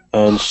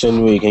 And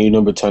Shinwi, can you do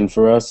number 10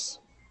 for us?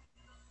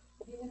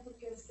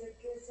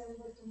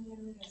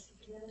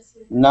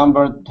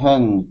 Number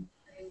 10.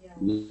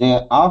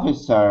 The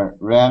officer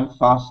ran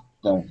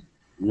faster.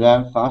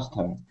 The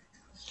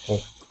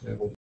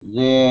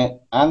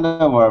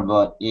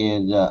adverb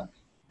is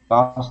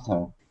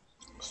faster.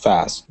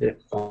 Fast.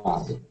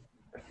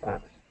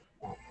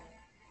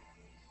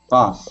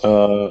 Fast.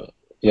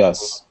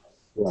 Yes.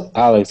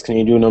 Alex, can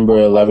you do number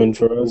 11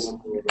 for us?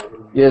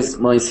 Yes,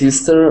 my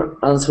sister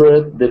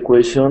answered the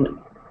question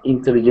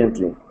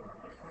intelligently.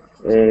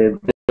 The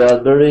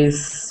adverb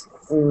is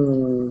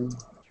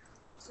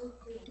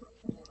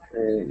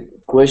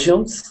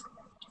questions.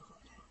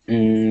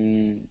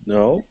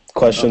 No.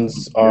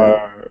 Questions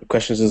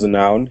is a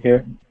noun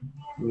here.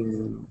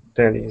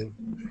 Intelligent.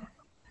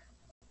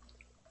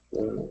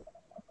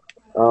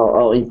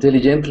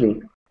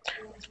 Intelligently.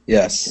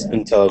 Yes,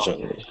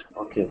 intelligently.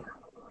 Okay.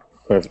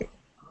 Perfect.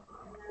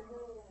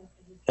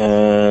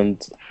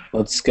 And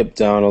let's skip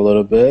down a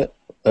little bit.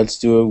 Let's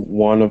do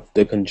one of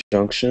the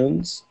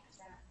conjunctions.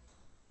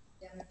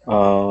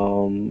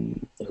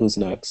 Who's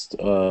next?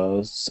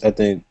 I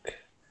think.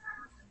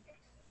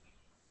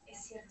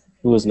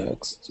 Who was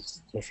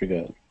next? I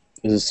forget.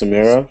 Is it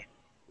Samira?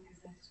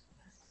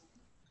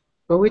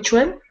 Which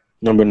one?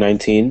 Number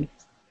 19.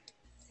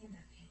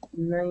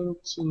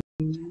 19.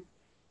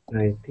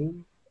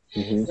 19?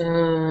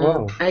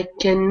 Wow. I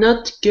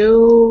cannot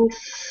go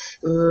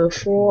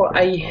for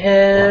I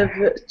have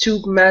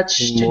too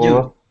much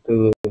to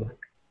do.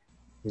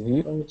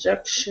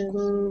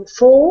 Conjunction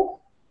 4,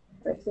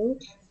 I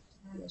think.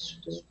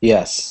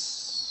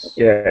 Yes.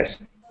 Yes.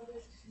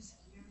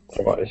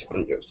 What is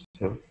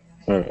conjunction?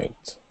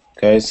 Perfect.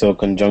 Okay, so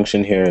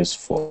conjunction here is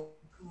 4.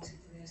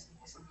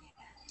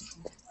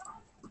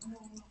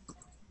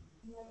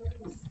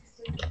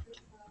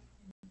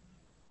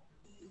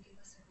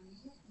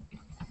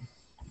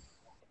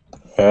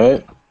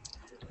 Alright.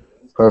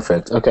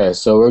 Perfect. Okay,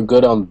 so we're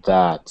good on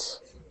that.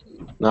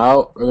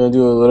 Now we're going to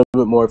do a little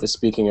bit more of a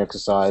speaking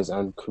exercise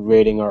and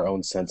creating our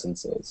own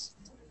sentences.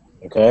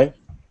 Okay?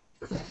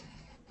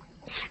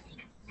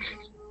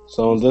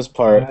 So in this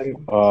part,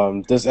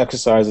 this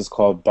exercise is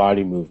called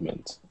body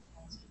movement.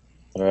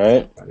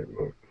 Alright?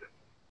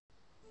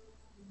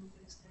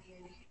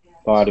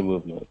 Body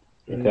movement.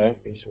 Okay?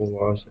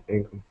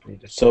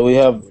 So we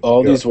have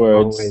all these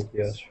words.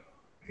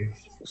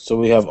 So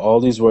we have all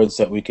these words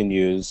that we can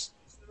use,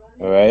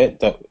 alright,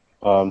 that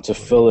to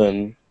fill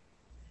in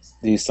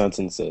these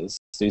sentences,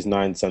 these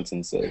 9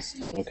 sentences.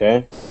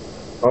 Okay?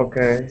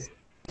 Okay.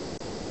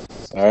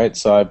 Alright,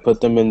 so I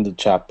put them in the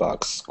chat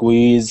box.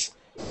 Squeeze,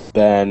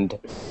 bend,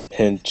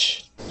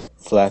 pinch,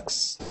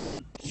 flex,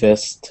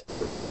 fist,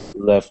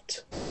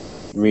 lift,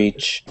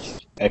 reach,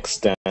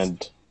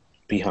 extend,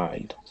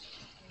 behind.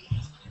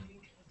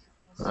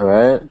 All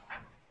right.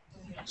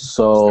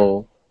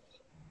 So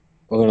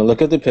we're gonna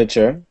look at the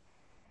picture.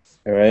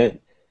 All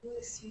right,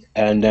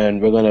 and then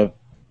we're gonna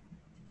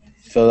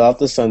fill out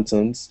the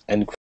sentence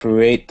and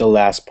create the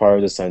last part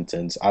of the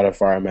sentence out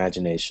of our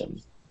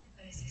imagination.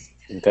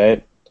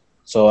 Okay.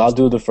 So I'll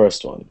do the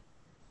first one.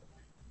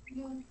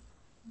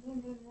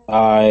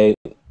 I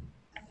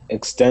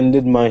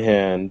extended my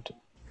hand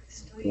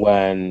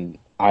when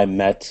I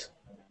met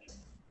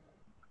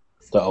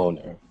the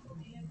owner.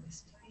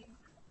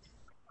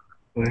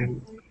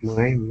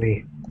 My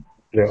mate.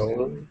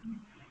 No.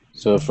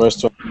 So the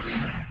first one.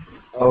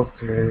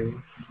 Okay.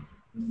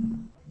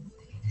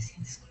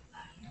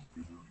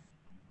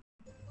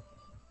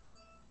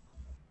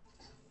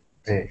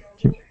 Hey.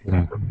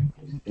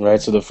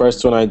 Right. So the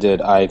first one I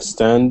did, I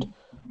extend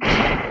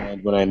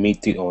and when I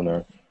meet the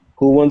owner.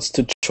 Who wants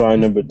to try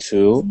number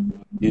 2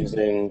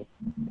 using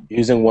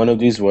one of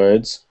these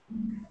words?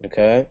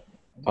 Okay.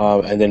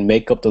 And then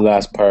make up the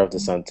last part of the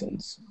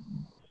sentence.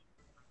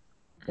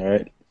 All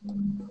right.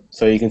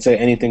 So you can say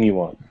anything you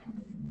want.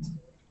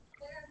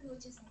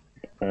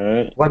 All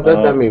right. What does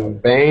that mean?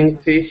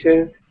 Bank,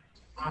 teacher?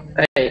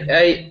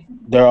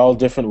 They're all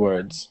different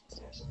words.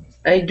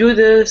 I do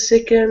the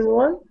second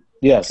one?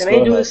 Yes. Can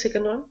go I do the ahead.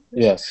 second one?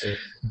 Yes.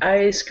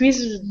 I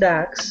squeezed the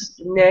duck's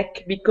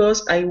neck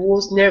because I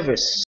was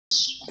nervous.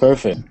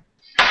 Perfect.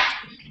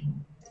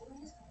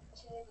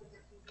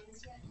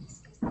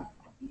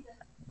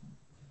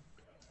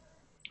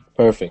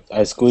 Perfect.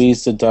 I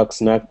squeezed the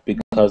duck's neck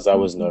because I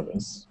was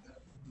nervous.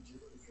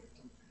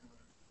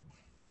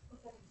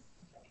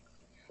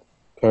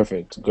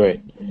 Perfect.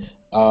 Great.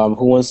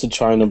 Who wants to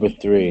try number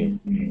 3?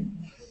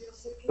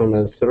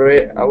 Number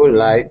 3, I would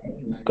like.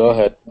 Go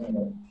ahead.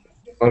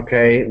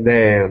 Okay,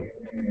 then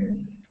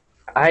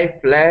I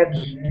fled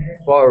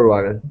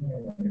forward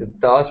to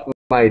touch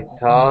my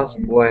toes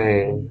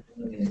when.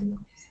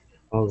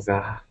 Oh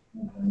God.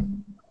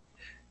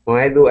 When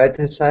I do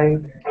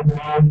exercise.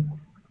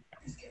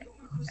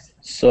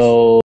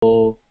 So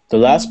the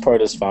last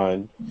part is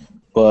fine,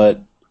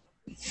 but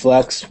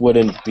flex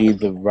wouldn't be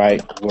the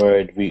right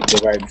word,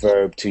 the right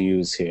verb to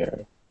use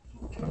here.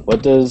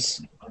 What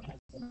does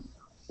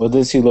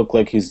he look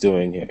like he's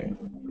doing here?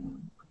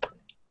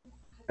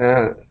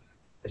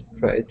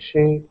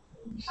 Stretching.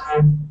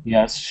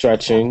 Yes,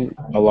 stretching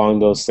along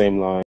those same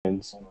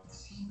lines.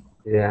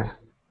 Yeah.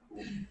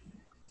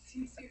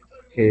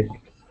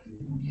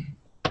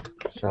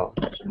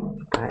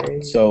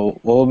 So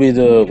what will be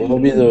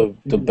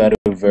the better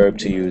verb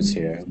to use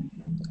here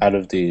out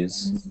of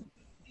these?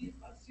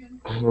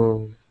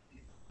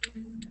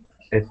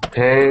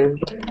 Stand.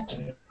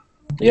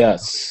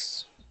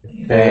 Yes.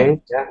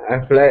 Stand. Yeah,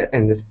 I fled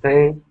and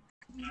stand.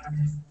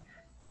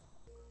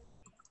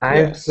 I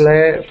Yes.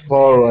 fled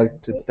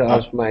forward to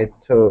touch my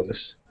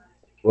toes.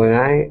 When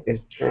I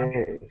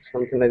stand,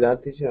 something like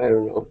that, teacher? I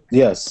don't know.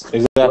 Yes,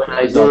 exactly. When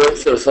I do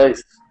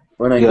exercise.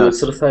 When I do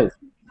exercise.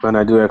 When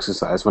I do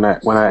exercise. When I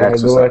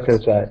exercise. do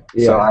exercise.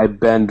 Yeah. So I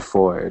bend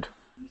forward.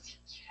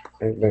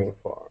 I bend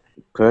forward.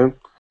 Okay.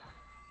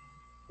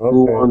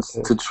 Who wants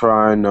to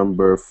try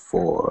number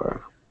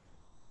 4?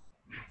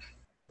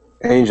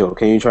 Angel,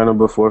 can you try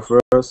number 4 for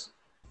us?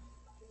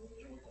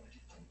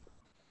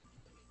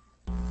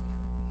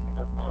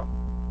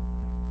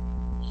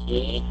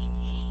 He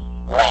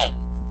ran.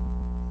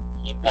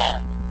 He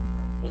bent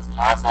his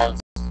muscles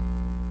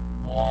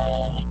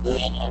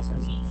doing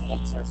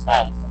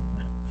exercise.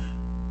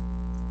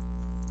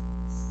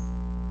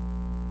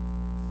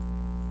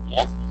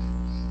 Yes?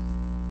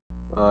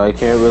 I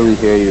can't really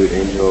hear you,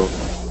 Angel.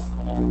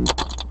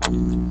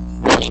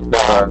 He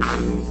bent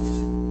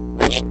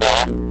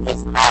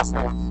his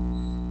muscles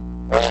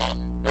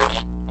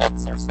doing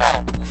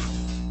exercise.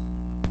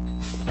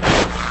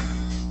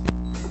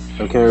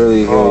 I can't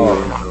really hear you.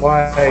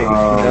 Why?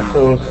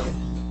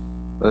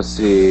 Let's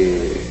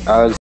see.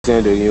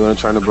 Alexander, you want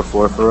to try number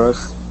 4 for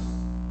us?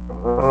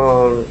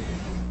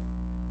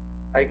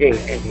 I can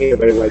hear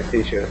very well,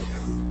 teacher.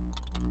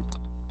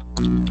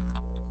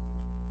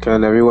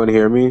 Can everyone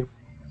hear me?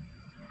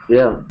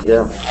 Yeah.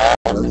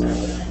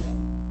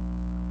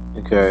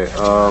 Okay,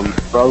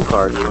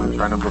 Frelkar, you want to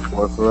try number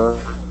 4 for us?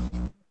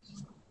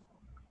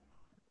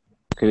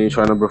 Can you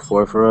try number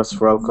 4 for us,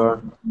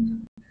 Frelkar?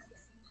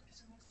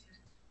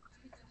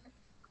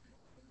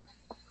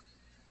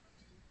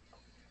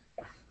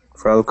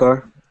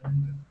 Frelkar?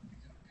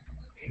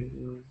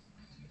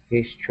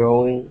 He's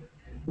showing.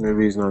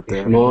 Maybe he's not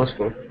there.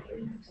 Muscle.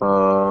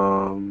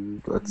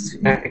 Let's see.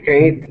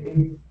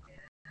 Can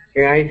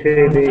I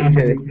say this?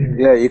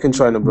 Yeah, you can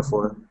try number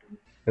 4.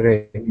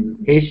 Okay.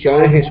 He's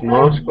showing his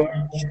muscle.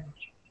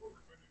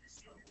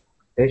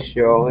 He's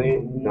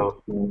showing.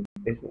 No.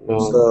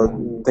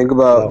 So think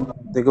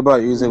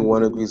about using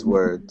one of these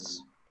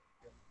words.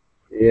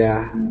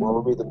 Yeah. What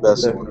would be the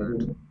best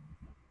word?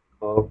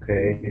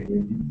 Okay.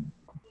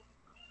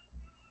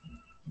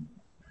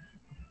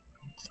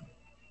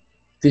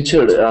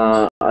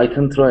 Teacher, I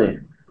can try.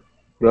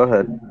 Go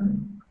ahead.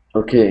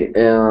 Okay,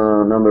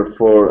 number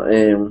 4.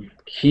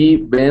 He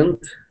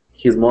bent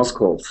his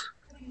muscles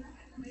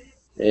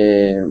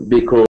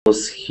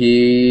because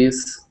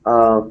he's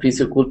a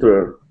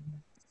physiculturer.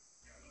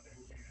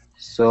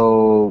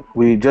 So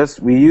we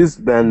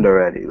used bend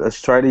already.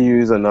 Let's try to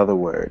use another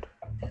word.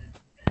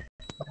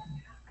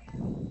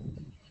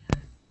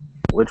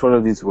 Which one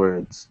of these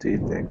words do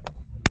you think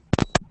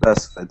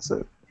best fits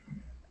it?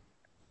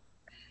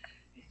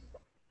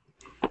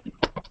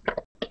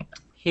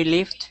 He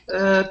lived.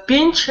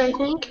 Pinch, I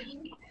think.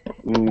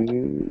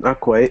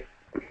 Not quite.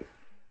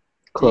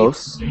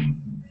 Close.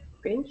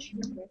 Pinch.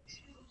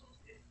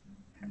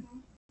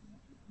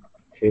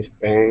 His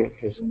pen,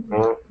 his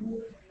arm.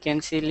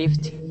 Can see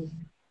lift.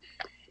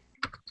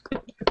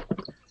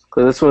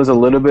 So this one's a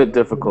little bit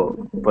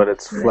difficult, but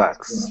it's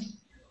flex.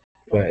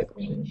 But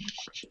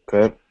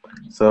Okay.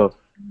 So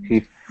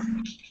he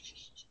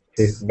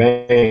his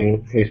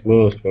bang, his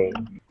muscle.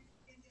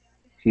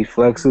 he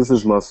flexes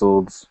his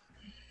muscles.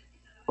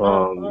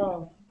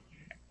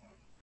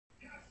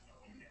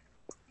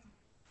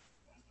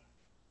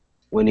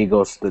 When he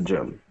goes to the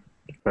gym.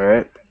 All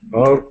right.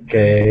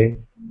 Okay.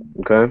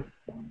 Okay.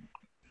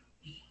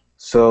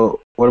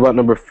 So what about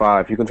number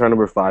 5? You can try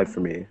number 5 for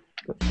me.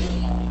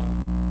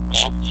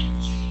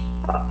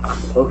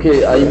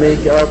 Okay, I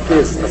make a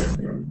fist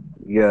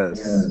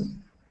Yes.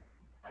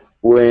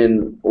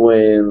 when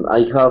I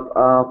have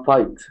a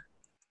fight.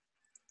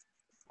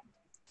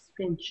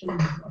 Pinch.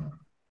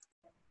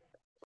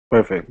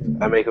 Perfect.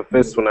 I make a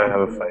fist when I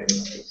have a fight.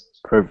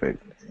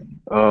 Perfect.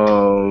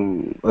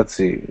 Let's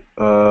see.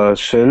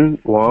 Shin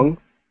Wong.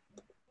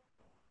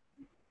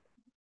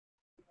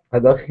 I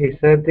thought he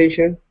said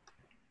teacher.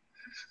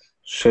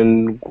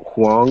 Shin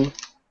Huang.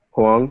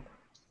 Huang.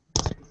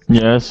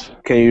 Yes.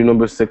 Can you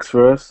number 6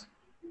 for us?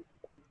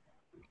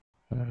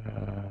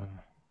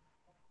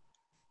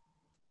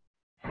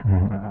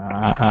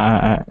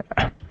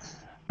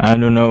 I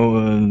don't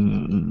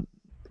know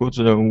what's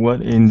the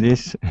word in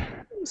this.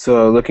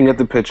 So looking at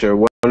the picture,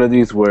 which one of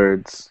these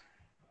words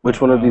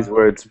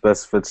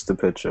best fits the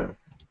picture?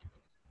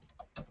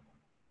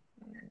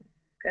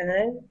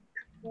 Can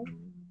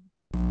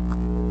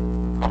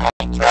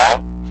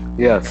Try.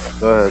 Yes,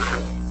 go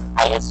ahead.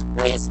 I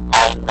squeeze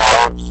my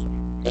nose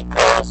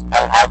because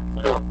I have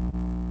flu.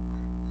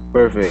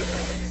 Perfect.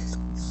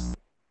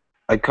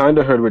 I kind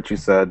of heard what you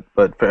said,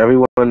 but for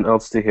everyone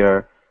else to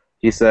hear,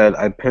 he said,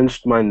 I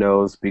pinched my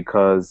nose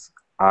because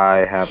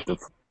I have the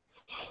flu.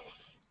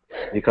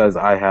 Because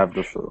I have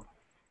the flu.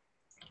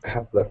 I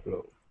have the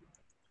flu.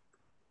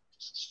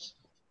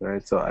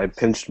 Alright, so I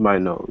pinched my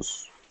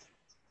nose.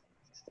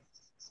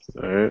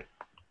 Alright.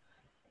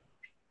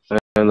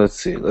 And let's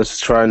see. Let's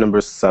try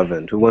number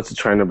 7. Who wants to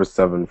try number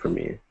 7 for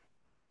me?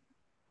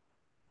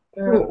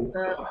 I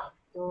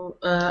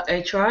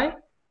try.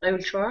 I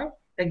will try.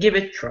 I give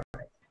it a try.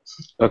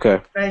 Okay.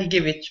 I'll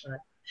give it a try.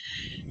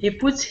 He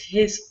puts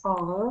his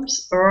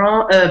arms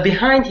around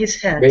behind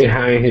his head.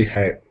 Behind his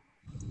head.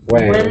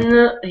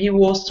 When he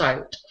was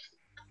tired.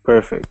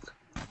 Perfect.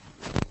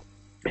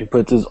 He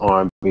puts his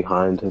arm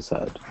behind his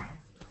head.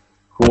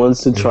 Who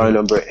wants to try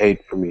number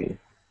 8 for me?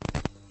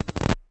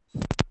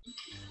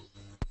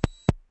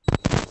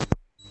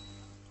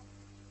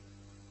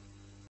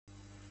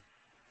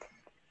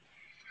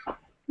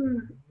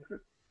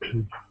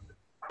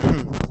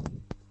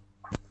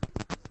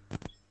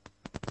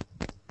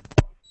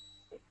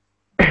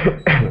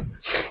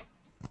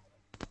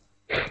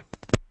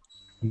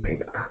 Oh my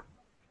god.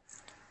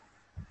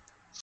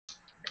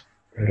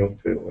 I don't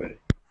feel well.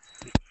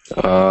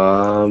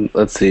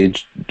 Let's see.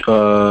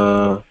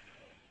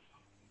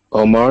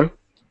 Omar?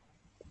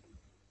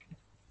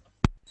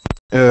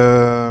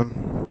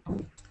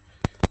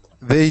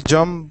 They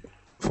jump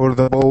for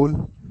the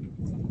ball.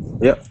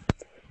 Yep.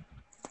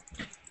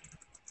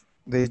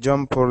 They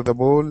jump for the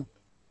ball.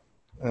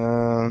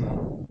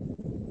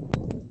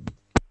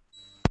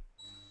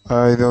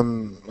 I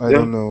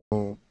don't know.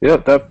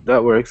 Yep,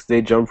 that works.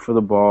 They jump for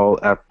the ball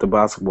at the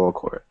basketball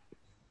court.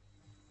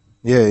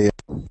 Yeah.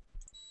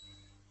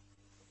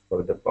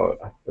 For the ball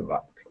at the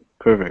back.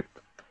 Perfect.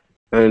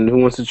 And who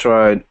wants to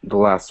try the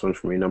last one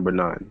for me, number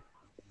 9?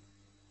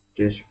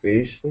 Just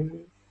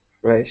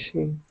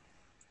flashing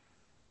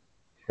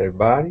her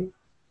body.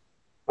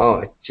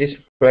 Oh, she's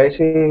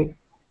flashing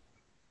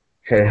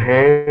her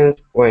hands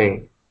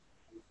when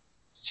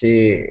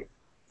she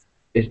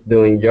is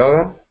doing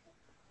yoga.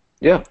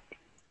 Yeah.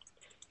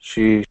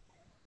 She.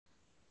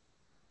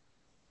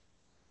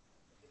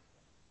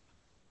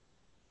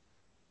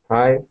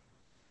 Hi.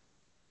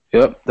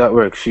 Yep, that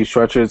works. She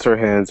stretches her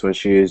hands when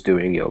she is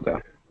doing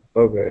yoga.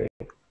 Okay.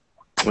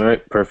 All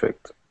right,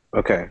 perfect.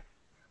 Okay.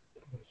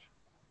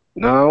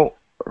 Now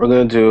we're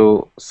going to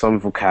do some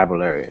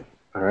vocabulary.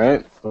 All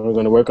right? We're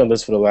going to work on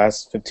this for the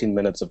last 15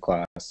 minutes of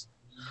class.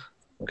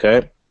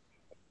 Okay?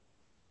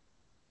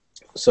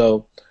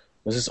 So,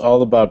 this is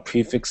all about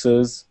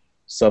prefixes,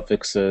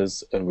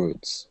 suffixes, and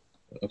roots.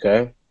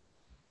 Okay?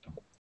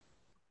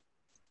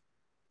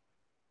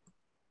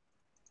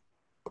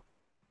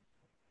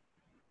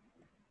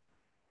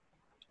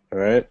 All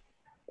right?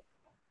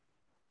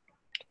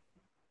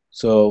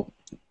 So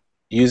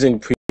using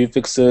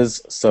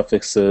prefixes,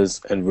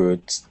 suffixes, and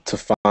roots to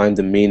find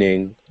the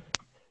meaning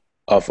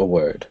of a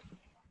word.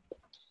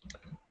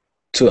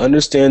 To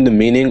understand the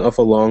meaning of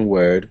a long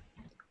word,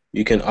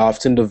 you can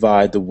often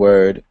divide the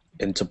word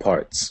into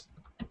parts.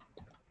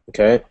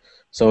 Okay?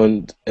 So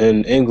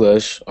in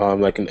English,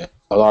 like in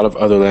a lot of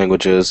other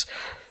languages,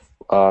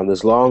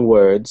 there's long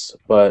words,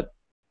 but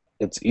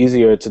it's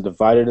easier to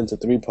divide it into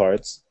three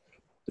parts,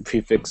 the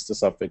prefix, the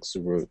suffix,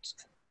 the root,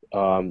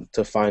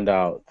 to find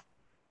out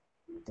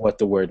what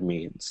the word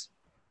means.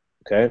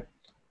 Okay?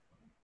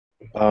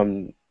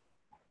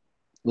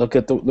 Look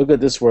at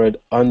this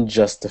word,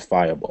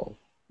 unjustifiable.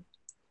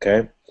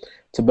 Okay?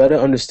 To better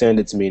understand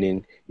its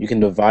meaning, you can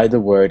divide the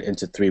word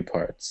into three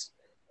parts.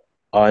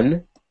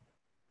 Un,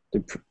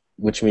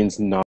 which means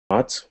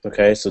not.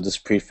 Okay, so this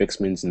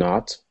prefix means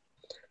not.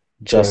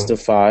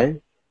 Justify,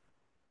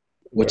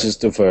 which is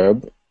the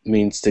verb,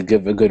 means to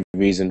give a good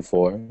reason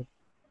for.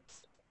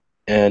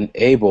 And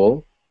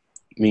able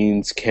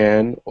means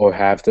can or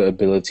have the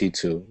ability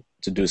to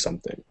do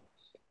something.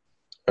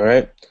 All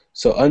right,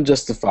 so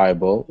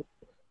unjustifiable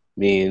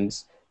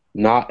means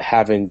not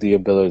having the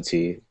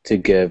ability to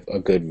give a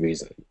good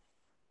reason.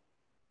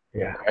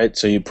 Yeah. Right,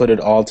 so you put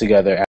it all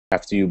together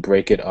after you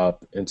break it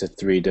up into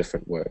three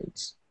different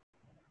words.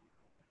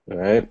 All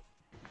right.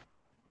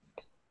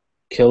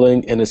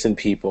 Killing innocent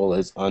people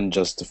is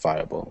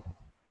unjustifiable.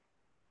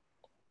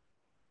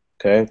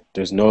 Okay?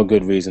 There's no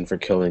good reason for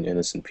killing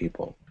innocent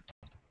people.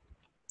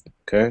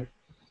 Okay?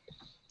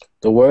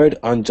 The word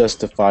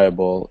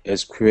unjustifiable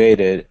is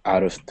created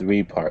out of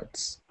three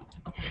parts.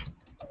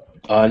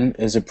 Un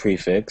is a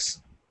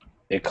prefix.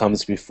 It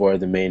comes before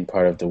the main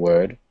part of the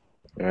word.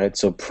 All right?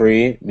 So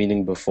pre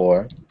meaning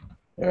before.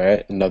 All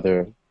right?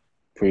 Another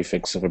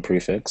prefix of a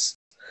prefix.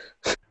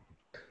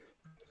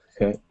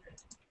 Okay?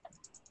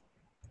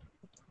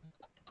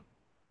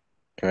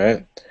 All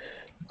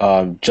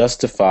right?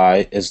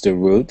 Justify is the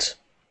root.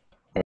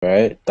 All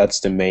right? That's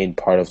the main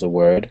part of the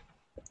word.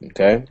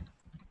 Okay?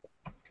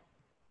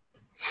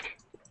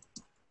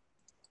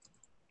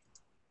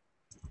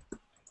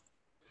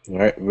 All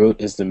right?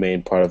 Root is the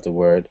main part of the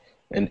word,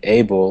 and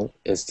able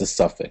is the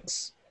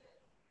suffix.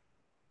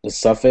 The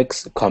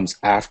suffix comes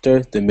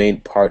after the main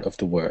part of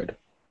the word.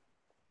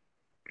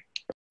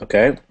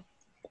 Okay?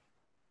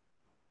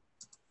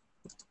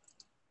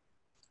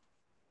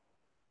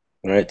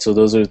 All right, so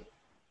those are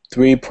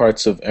three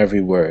parts of every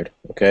word.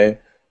 Okay?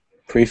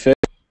 Prefix,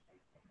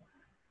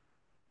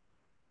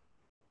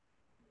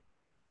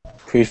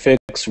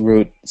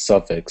 root,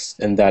 suffix,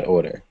 in that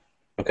order.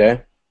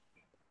 Okay?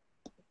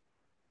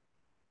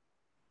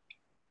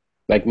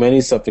 Like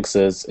many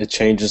suffixes, it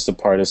changes the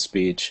part of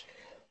speech.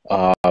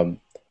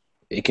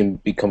 It can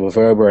become a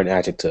verb or an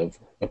adjective.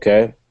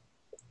 Okay?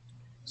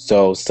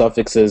 So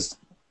suffixes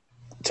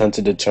tend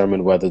to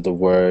determine whether the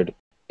word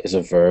is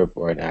a verb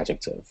or an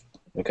adjective.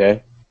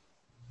 Okay?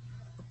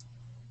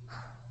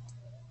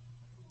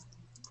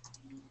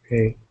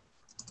 Okay.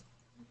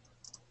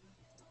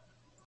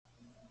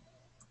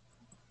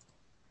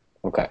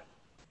 Okay.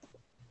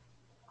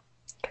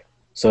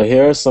 So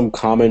here are some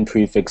common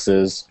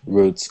prefixes,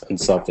 roots, and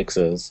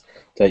suffixes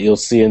that you'll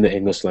see in the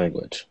English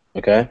language.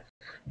 Okay?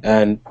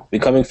 And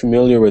becoming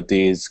familiar with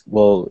these,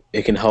 well,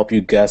 it can help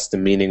you guess the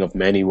meaning of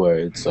many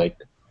words, like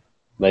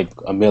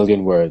a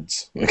million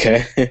words.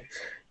 Okay?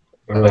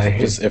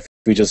 If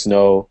we just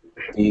know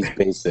these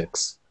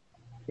basics,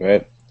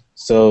 right?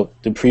 So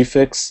the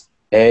prefix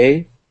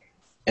a,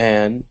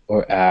 an,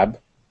 or ab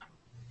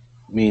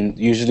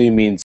usually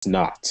means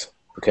not.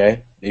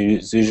 Okay?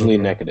 It's usually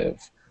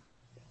negative.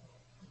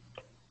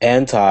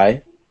 Anti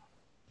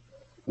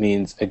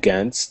means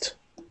against.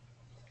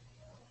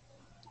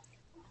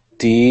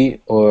 D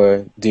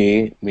or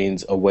D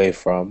means away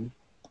from.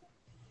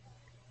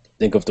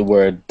 Think of the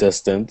word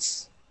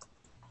distance,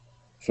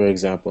 for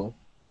example.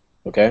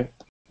 Okay?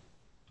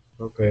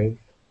 Okay.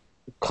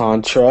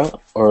 Contra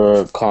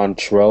or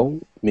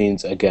contro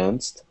means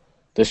against.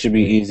 This should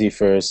be easy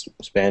for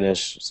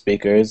Spanish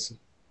speakers.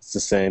 It's the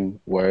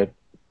same word,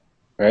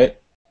 right?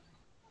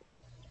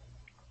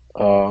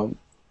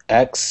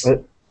 X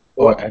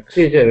or X.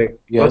 Teacher,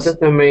 Yes? what does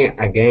that mean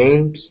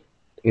against?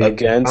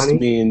 Against Spanish?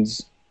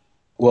 means,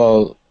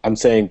 well, I'm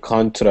saying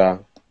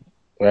contra,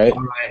 right?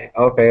 Alright,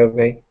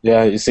 okay.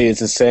 Yeah, you see, it's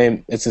the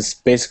same. It's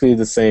basically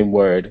the same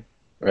word,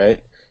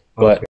 right?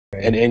 But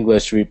in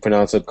English, we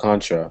pronounce it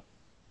contra.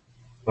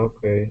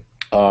 Okay.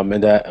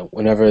 And that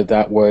whenever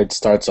that word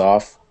starts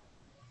off,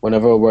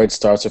 whenever a word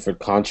starts with a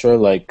contra,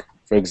 like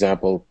for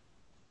example,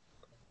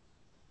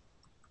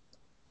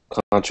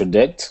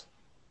 contradict.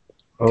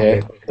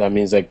 Okay, that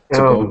means like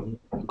to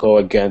go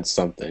against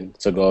something.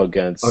 To go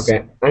against.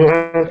 Okay, I'm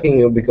asking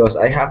you because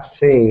I have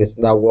seen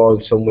that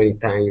word so many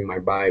times in my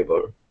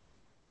Bible.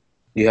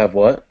 You have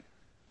what?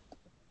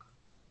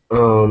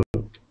 I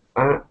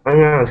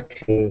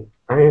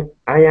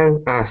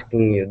am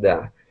asking you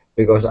that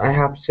because I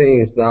have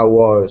seen that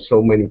word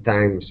so many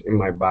times in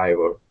my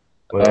Bible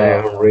when I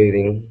am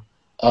reading.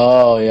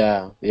 Oh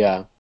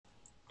yeah.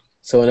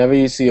 So whenever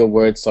you see a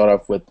word start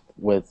off with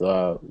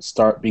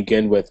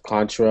begin with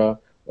contra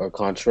or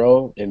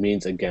contro, it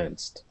means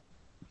against.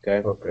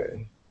 Okay?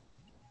 Okay.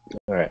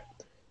 All right.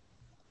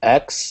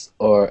 Ex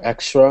or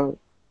extra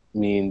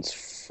means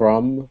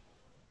from,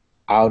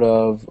 out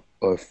of,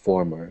 or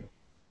former.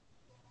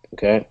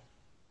 Okay?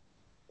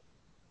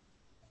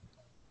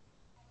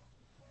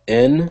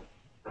 In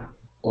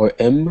or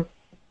im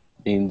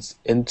means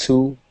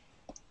into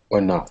or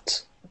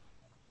not.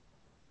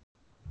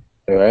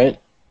 All right?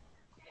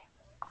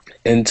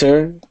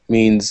 Inter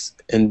means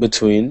in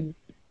between.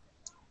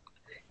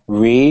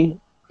 Re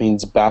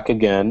means back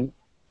again,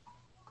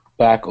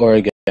 back or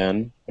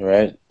again. All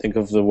right? Think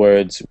of the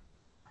words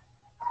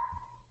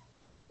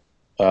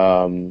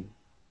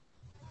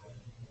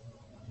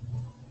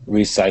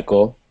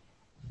recycle.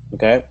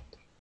 Okay?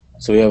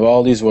 So we have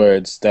all these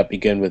words that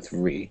begin with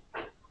re.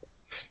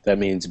 That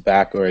means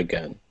back or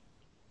again.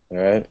 All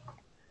right?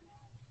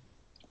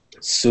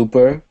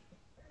 Super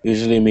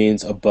usually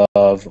means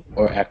above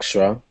or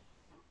extra.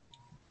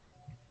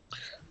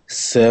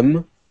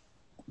 Sim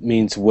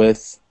means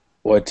with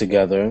or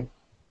together.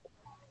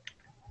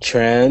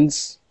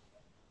 Trans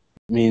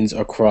means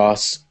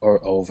across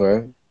or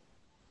over.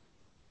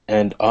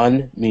 And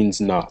un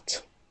means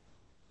not.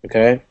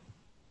 Okay?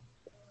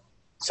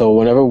 So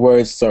whenever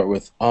words start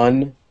with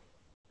un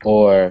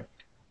or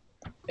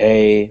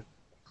a,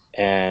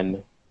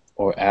 an,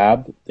 or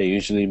ab, they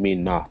usually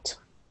mean not.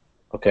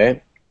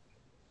 Okay?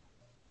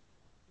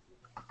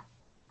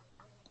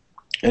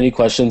 Any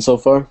questions so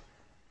far?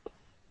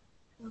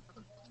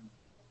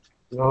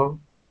 No.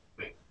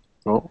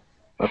 No?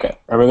 Okay.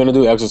 And we're going to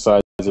do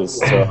exercises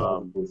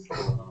to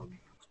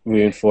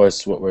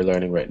reinforce what we're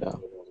learning right now.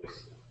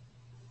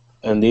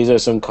 And these are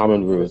some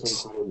common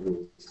roots.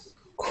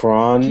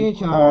 Cron.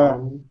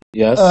 Teacher.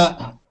 Yes?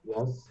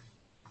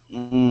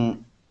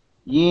 In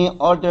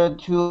order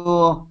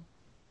to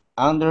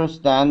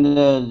understand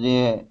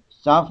the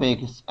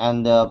suffix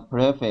and the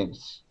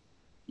prefix,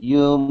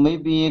 you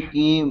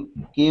maybe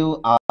give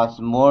us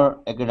more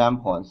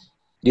examples.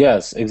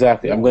 Yes,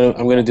 exactly. I'm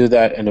gonna do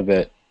that in a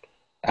bit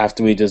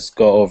after we just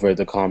go over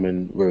the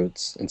common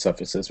roots and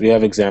suffixes. We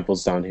have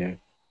examples down here.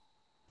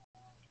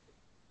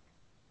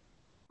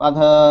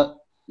 But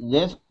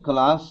this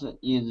class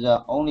is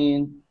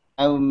only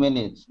 5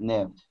 minutes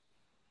left.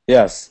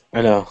 Yes,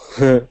 I know.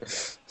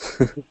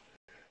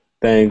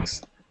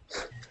 Thanks.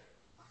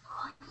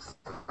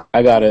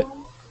 I got it.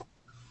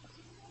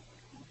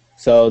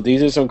 So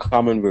these are some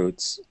common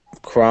roots.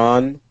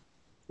 Chron,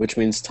 which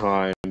means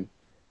time.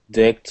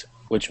 Dict,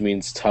 which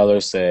means tell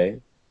or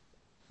say.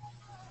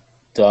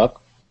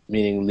 Duck,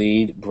 meaning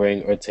lead,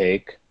 bring, or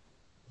take.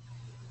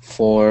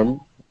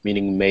 Form,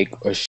 meaning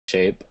make or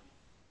shape.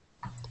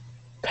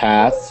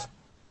 Path,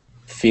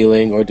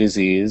 feeling or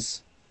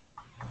disease.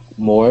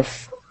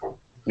 Morph,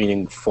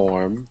 meaning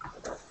form.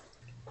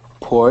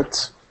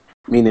 Port,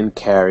 meaning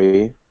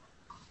carry.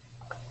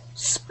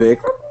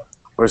 Spic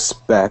or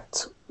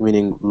spect,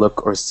 meaning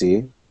look or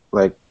see.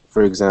 Like,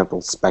 for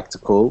example,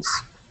 spectacles.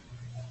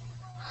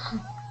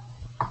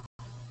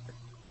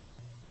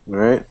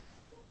 Right?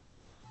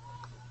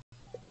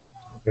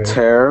 Okay.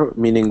 Terre,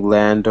 meaning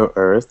land or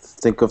earth.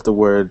 Think of the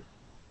word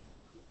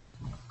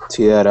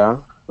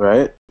tierra,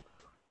 right?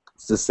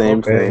 It's the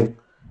same thing.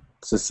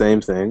 It's the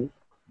same thing.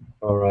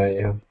 Alright,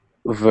 yeah.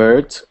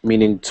 Vert,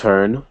 meaning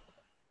turn.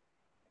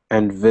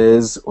 And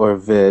vis or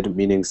vid,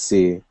 meaning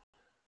see.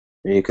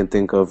 And you can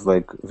think of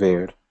like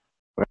vered.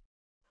 Right?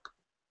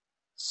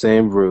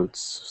 Same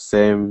roots.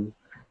 Same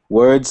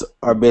words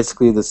are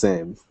basically the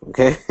same.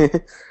 Okay?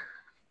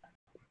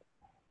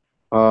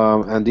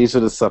 And these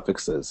are the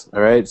suffixes.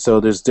 Alright? So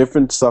there's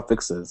different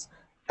suffixes.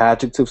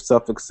 Adjective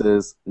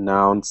suffixes,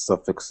 noun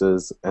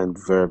suffixes, and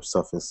verb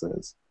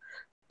suffixes.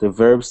 The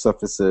verb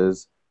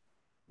suffixes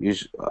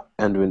usually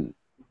end in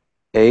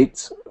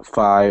ate,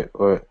 fi,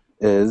 or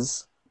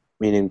is,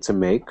 meaning to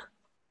make.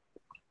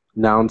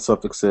 Noun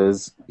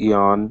suffixes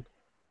eon,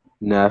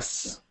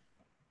 ness,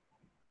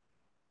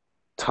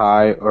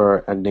 tie,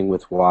 or ending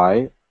with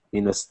y,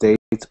 mean a state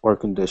or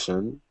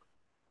condition.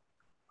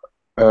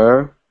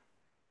 Or,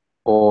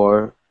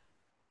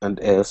 and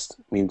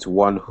ist means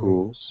one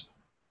who.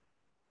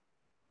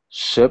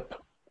 Ship,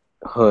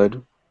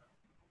 hood,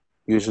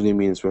 usually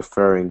means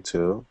referring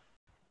to.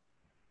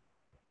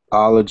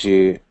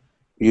 Ology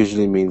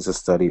usually means a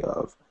study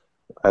of,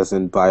 as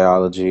in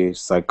biology,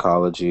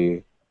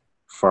 psychology,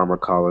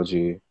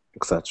 pharmacology,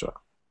 etc.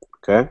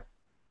 Okay?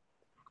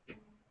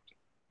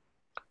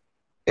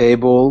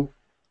 Able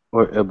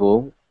or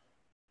able,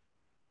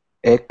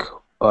 ik,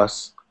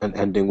 us, and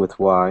ending with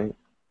y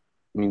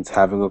means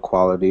having a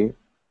quality.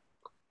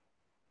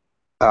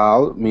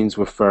 Al means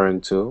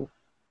referring to.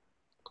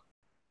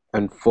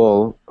 And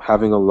full,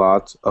 having a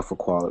lot of a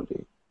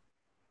quality.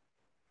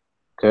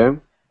 Okay?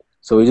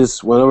 So we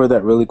just went over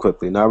that really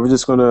quickly. Now we're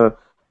just going to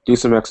do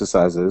some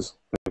exercises,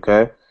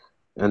 okay?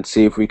 And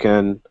see if we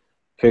can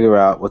figure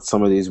out what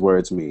some of these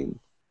words mean.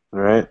 All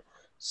right?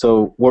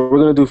 So what we're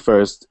going to do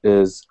first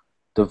is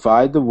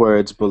divide the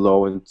words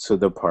below into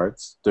the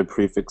parts, the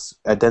prefix,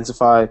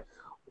 identify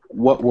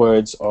what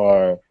words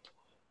are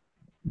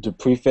the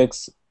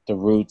prefix, the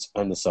root,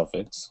 and the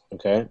suffix.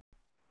 Okay.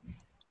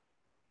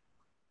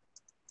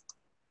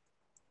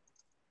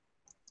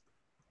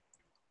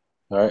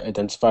 All right.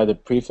 Identify the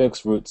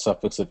prefix, root,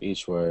 suffix of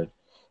each word,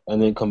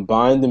 and then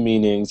combine the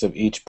meanings of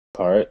each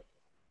part.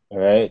 All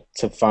right,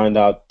 to find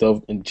out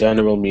the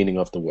general meaning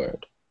of the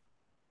word.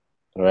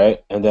 All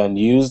right, and then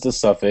use the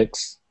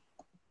suffix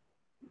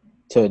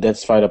to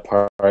identify the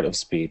part of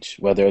speech,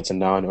 whether it's a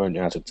noun or an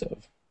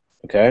adjective.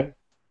 Okay?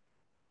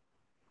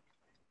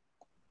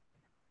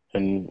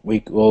 And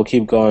we'll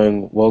keep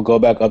going. We'll go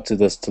back up to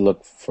this to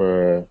look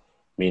for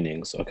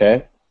meanings.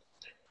 Okay?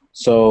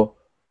 So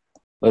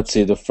let's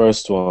see the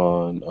first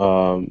one.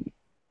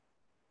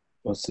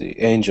 Let's see,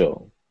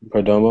 angel,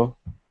 Perdomo.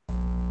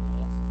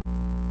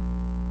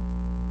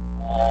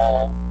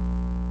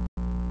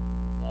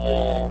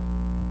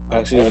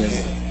 Actually,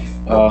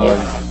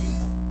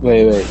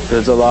 wait.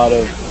 There's a lot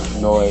of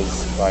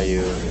noise by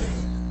you.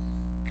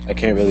 I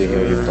can't really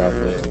hear you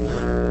properly.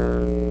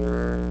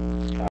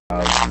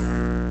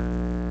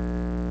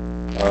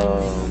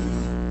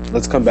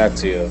 Let's come back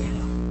to you.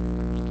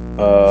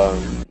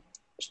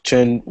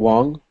 Chen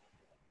Wang?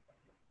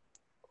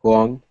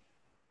 Huang?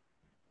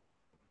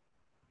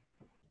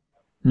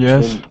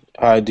 Yes.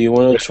 Hi, do you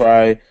want to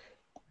try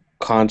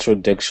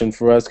contradiction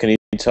for us? Can you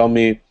tell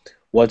me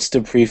what's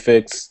the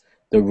prefix,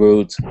 the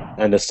root,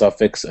 and the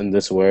suffix in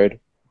this word?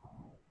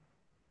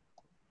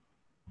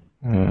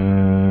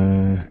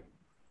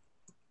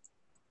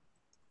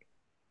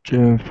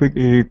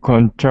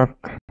 Contract.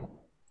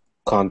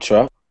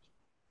 Contra.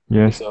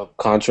 Yes. So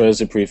contra is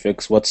the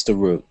prefix. What's the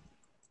root?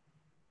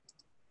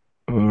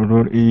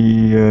 Root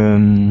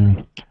is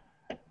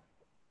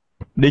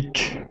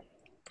dick.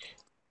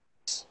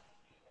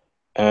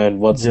 And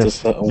what's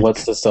Yes.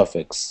 the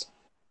suffix?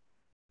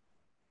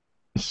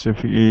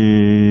 Suffix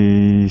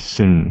is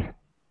in.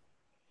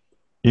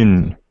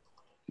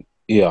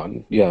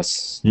 Eon.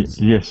 Yes.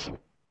 Yes.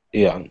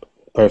 Eon.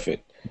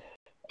 Perfect.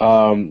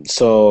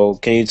 So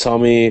can you tell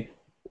me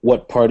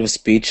what part of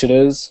speech it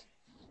is?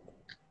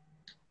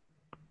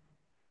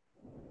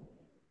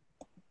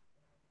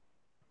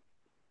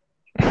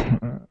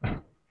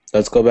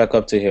 Let's go back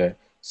up to here.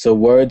 So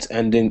words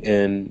ending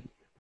in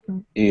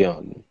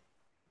eon.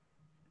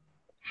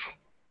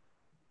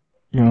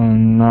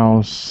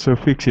 Now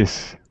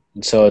suffixes.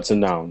 So it's a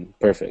noun.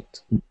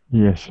 Perfect.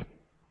 Yes.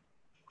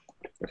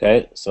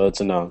 Okay, so it's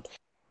a noun.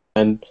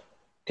 And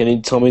can you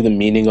tell me the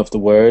meaning of the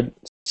word?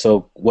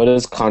 So what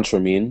does contra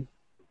mean?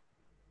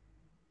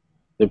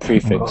 The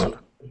prefix.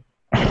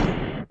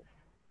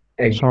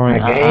 Sorry,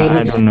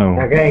 I don't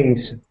know.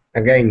 Against.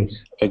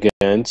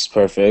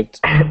 Perfect.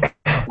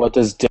 What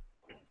does the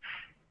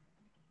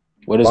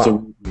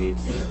root mean?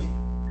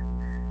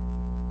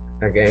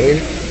 Again?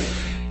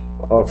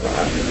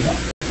 Okay.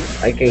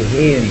 I can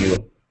hear you.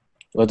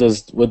 What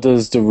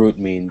does the root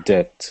mean?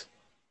 Dict.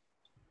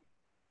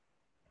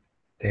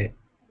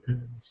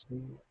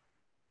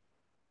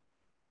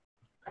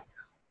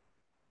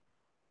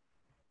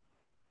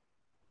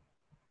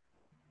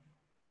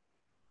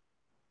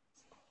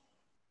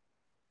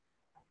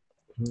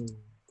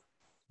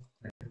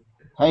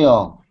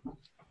 Hayo.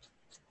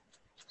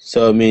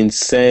 So it means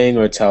saying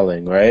or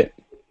telling, right?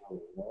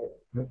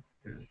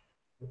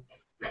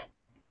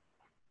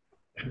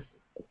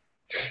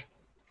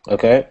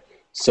 Okay.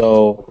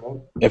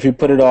 So if you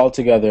put it all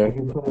together,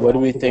 what do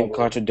we think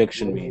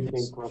contradiction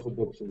means?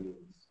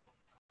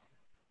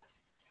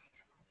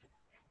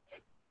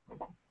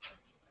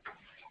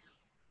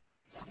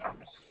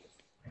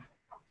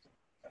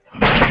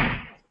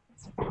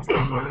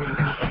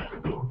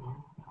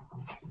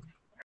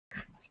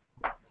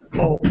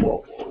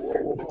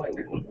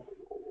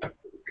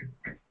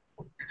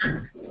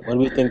 What do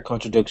we think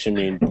contradiction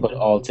means put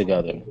all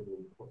together?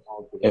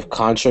 If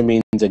contra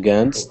means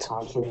against,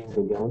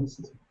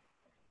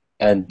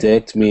 and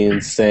dict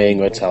means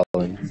saying or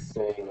telling,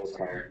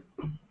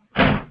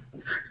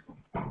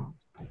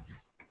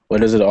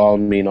 what does it all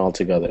mean all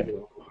together?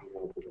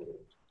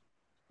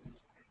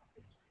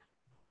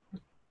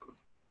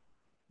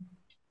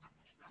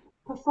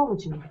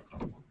 Pathology.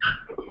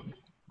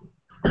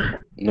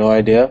 No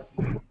idea?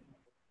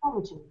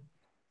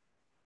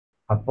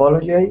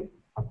 Apology?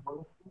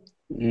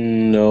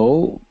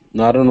 No,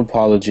 not an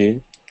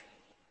apology.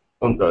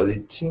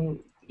 Contradiction,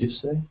 you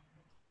say?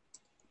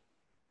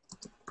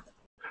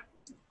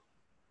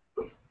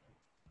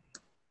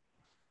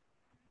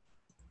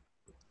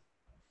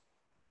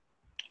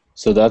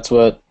 So that's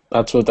what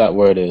that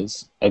word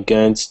is.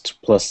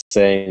 Against plus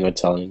saying or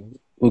telling.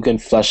 Who can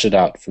flesh it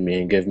out for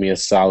me and give me a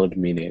solid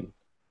meaning?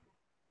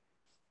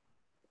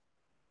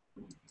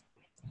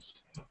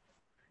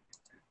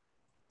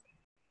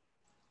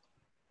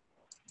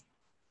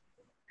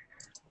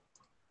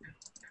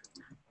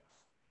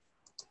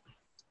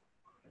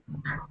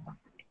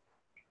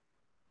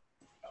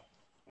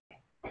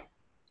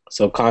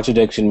 So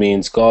contradiction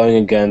means going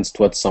against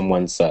what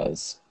someone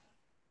says.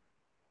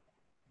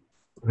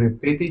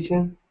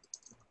 Repetition?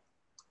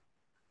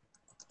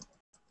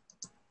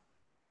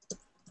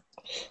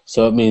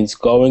 So it means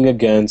going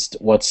against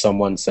what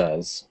someone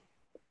says.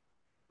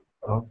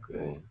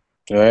 Okay.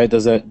 All right.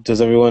 Does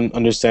everyone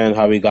understand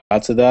how we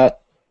got to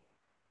that?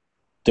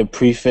 The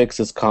prefix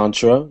is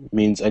contra,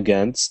 means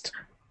against.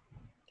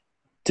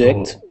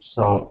 Dict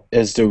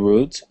is the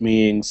root,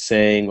 meaning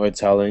saying or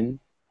telling.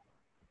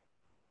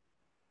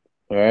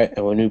 All right.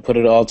 And when we put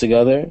it all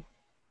together,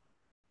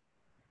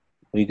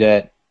 we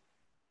get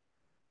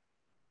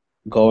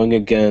going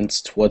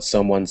against what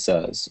someone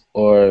says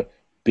or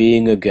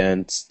being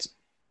against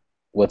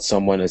what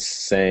someone is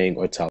saying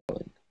or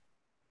telling.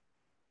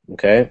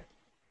 Okay?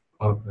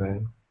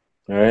 Okay.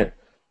 All right.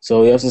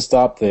 So we have to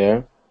stop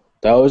there.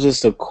 That was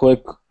just a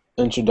quick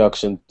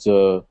introduction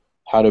to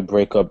how to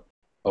break up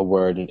a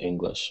word in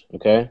English.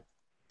 Okay?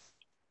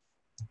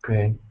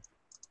 Okay.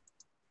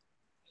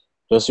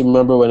 Just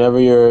remember, whenever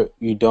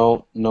you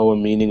don't know a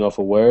meaning of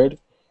a word,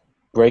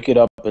 break it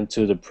up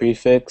into the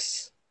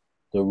prefix,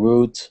 the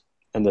root,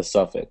 and the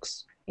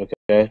suffix.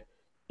 Okay?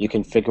 You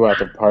can figure out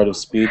the part of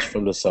speech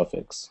from the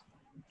suffix.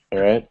 All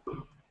right?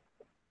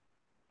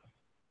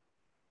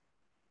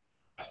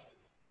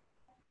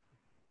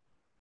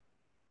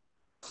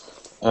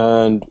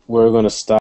 And we're going to stop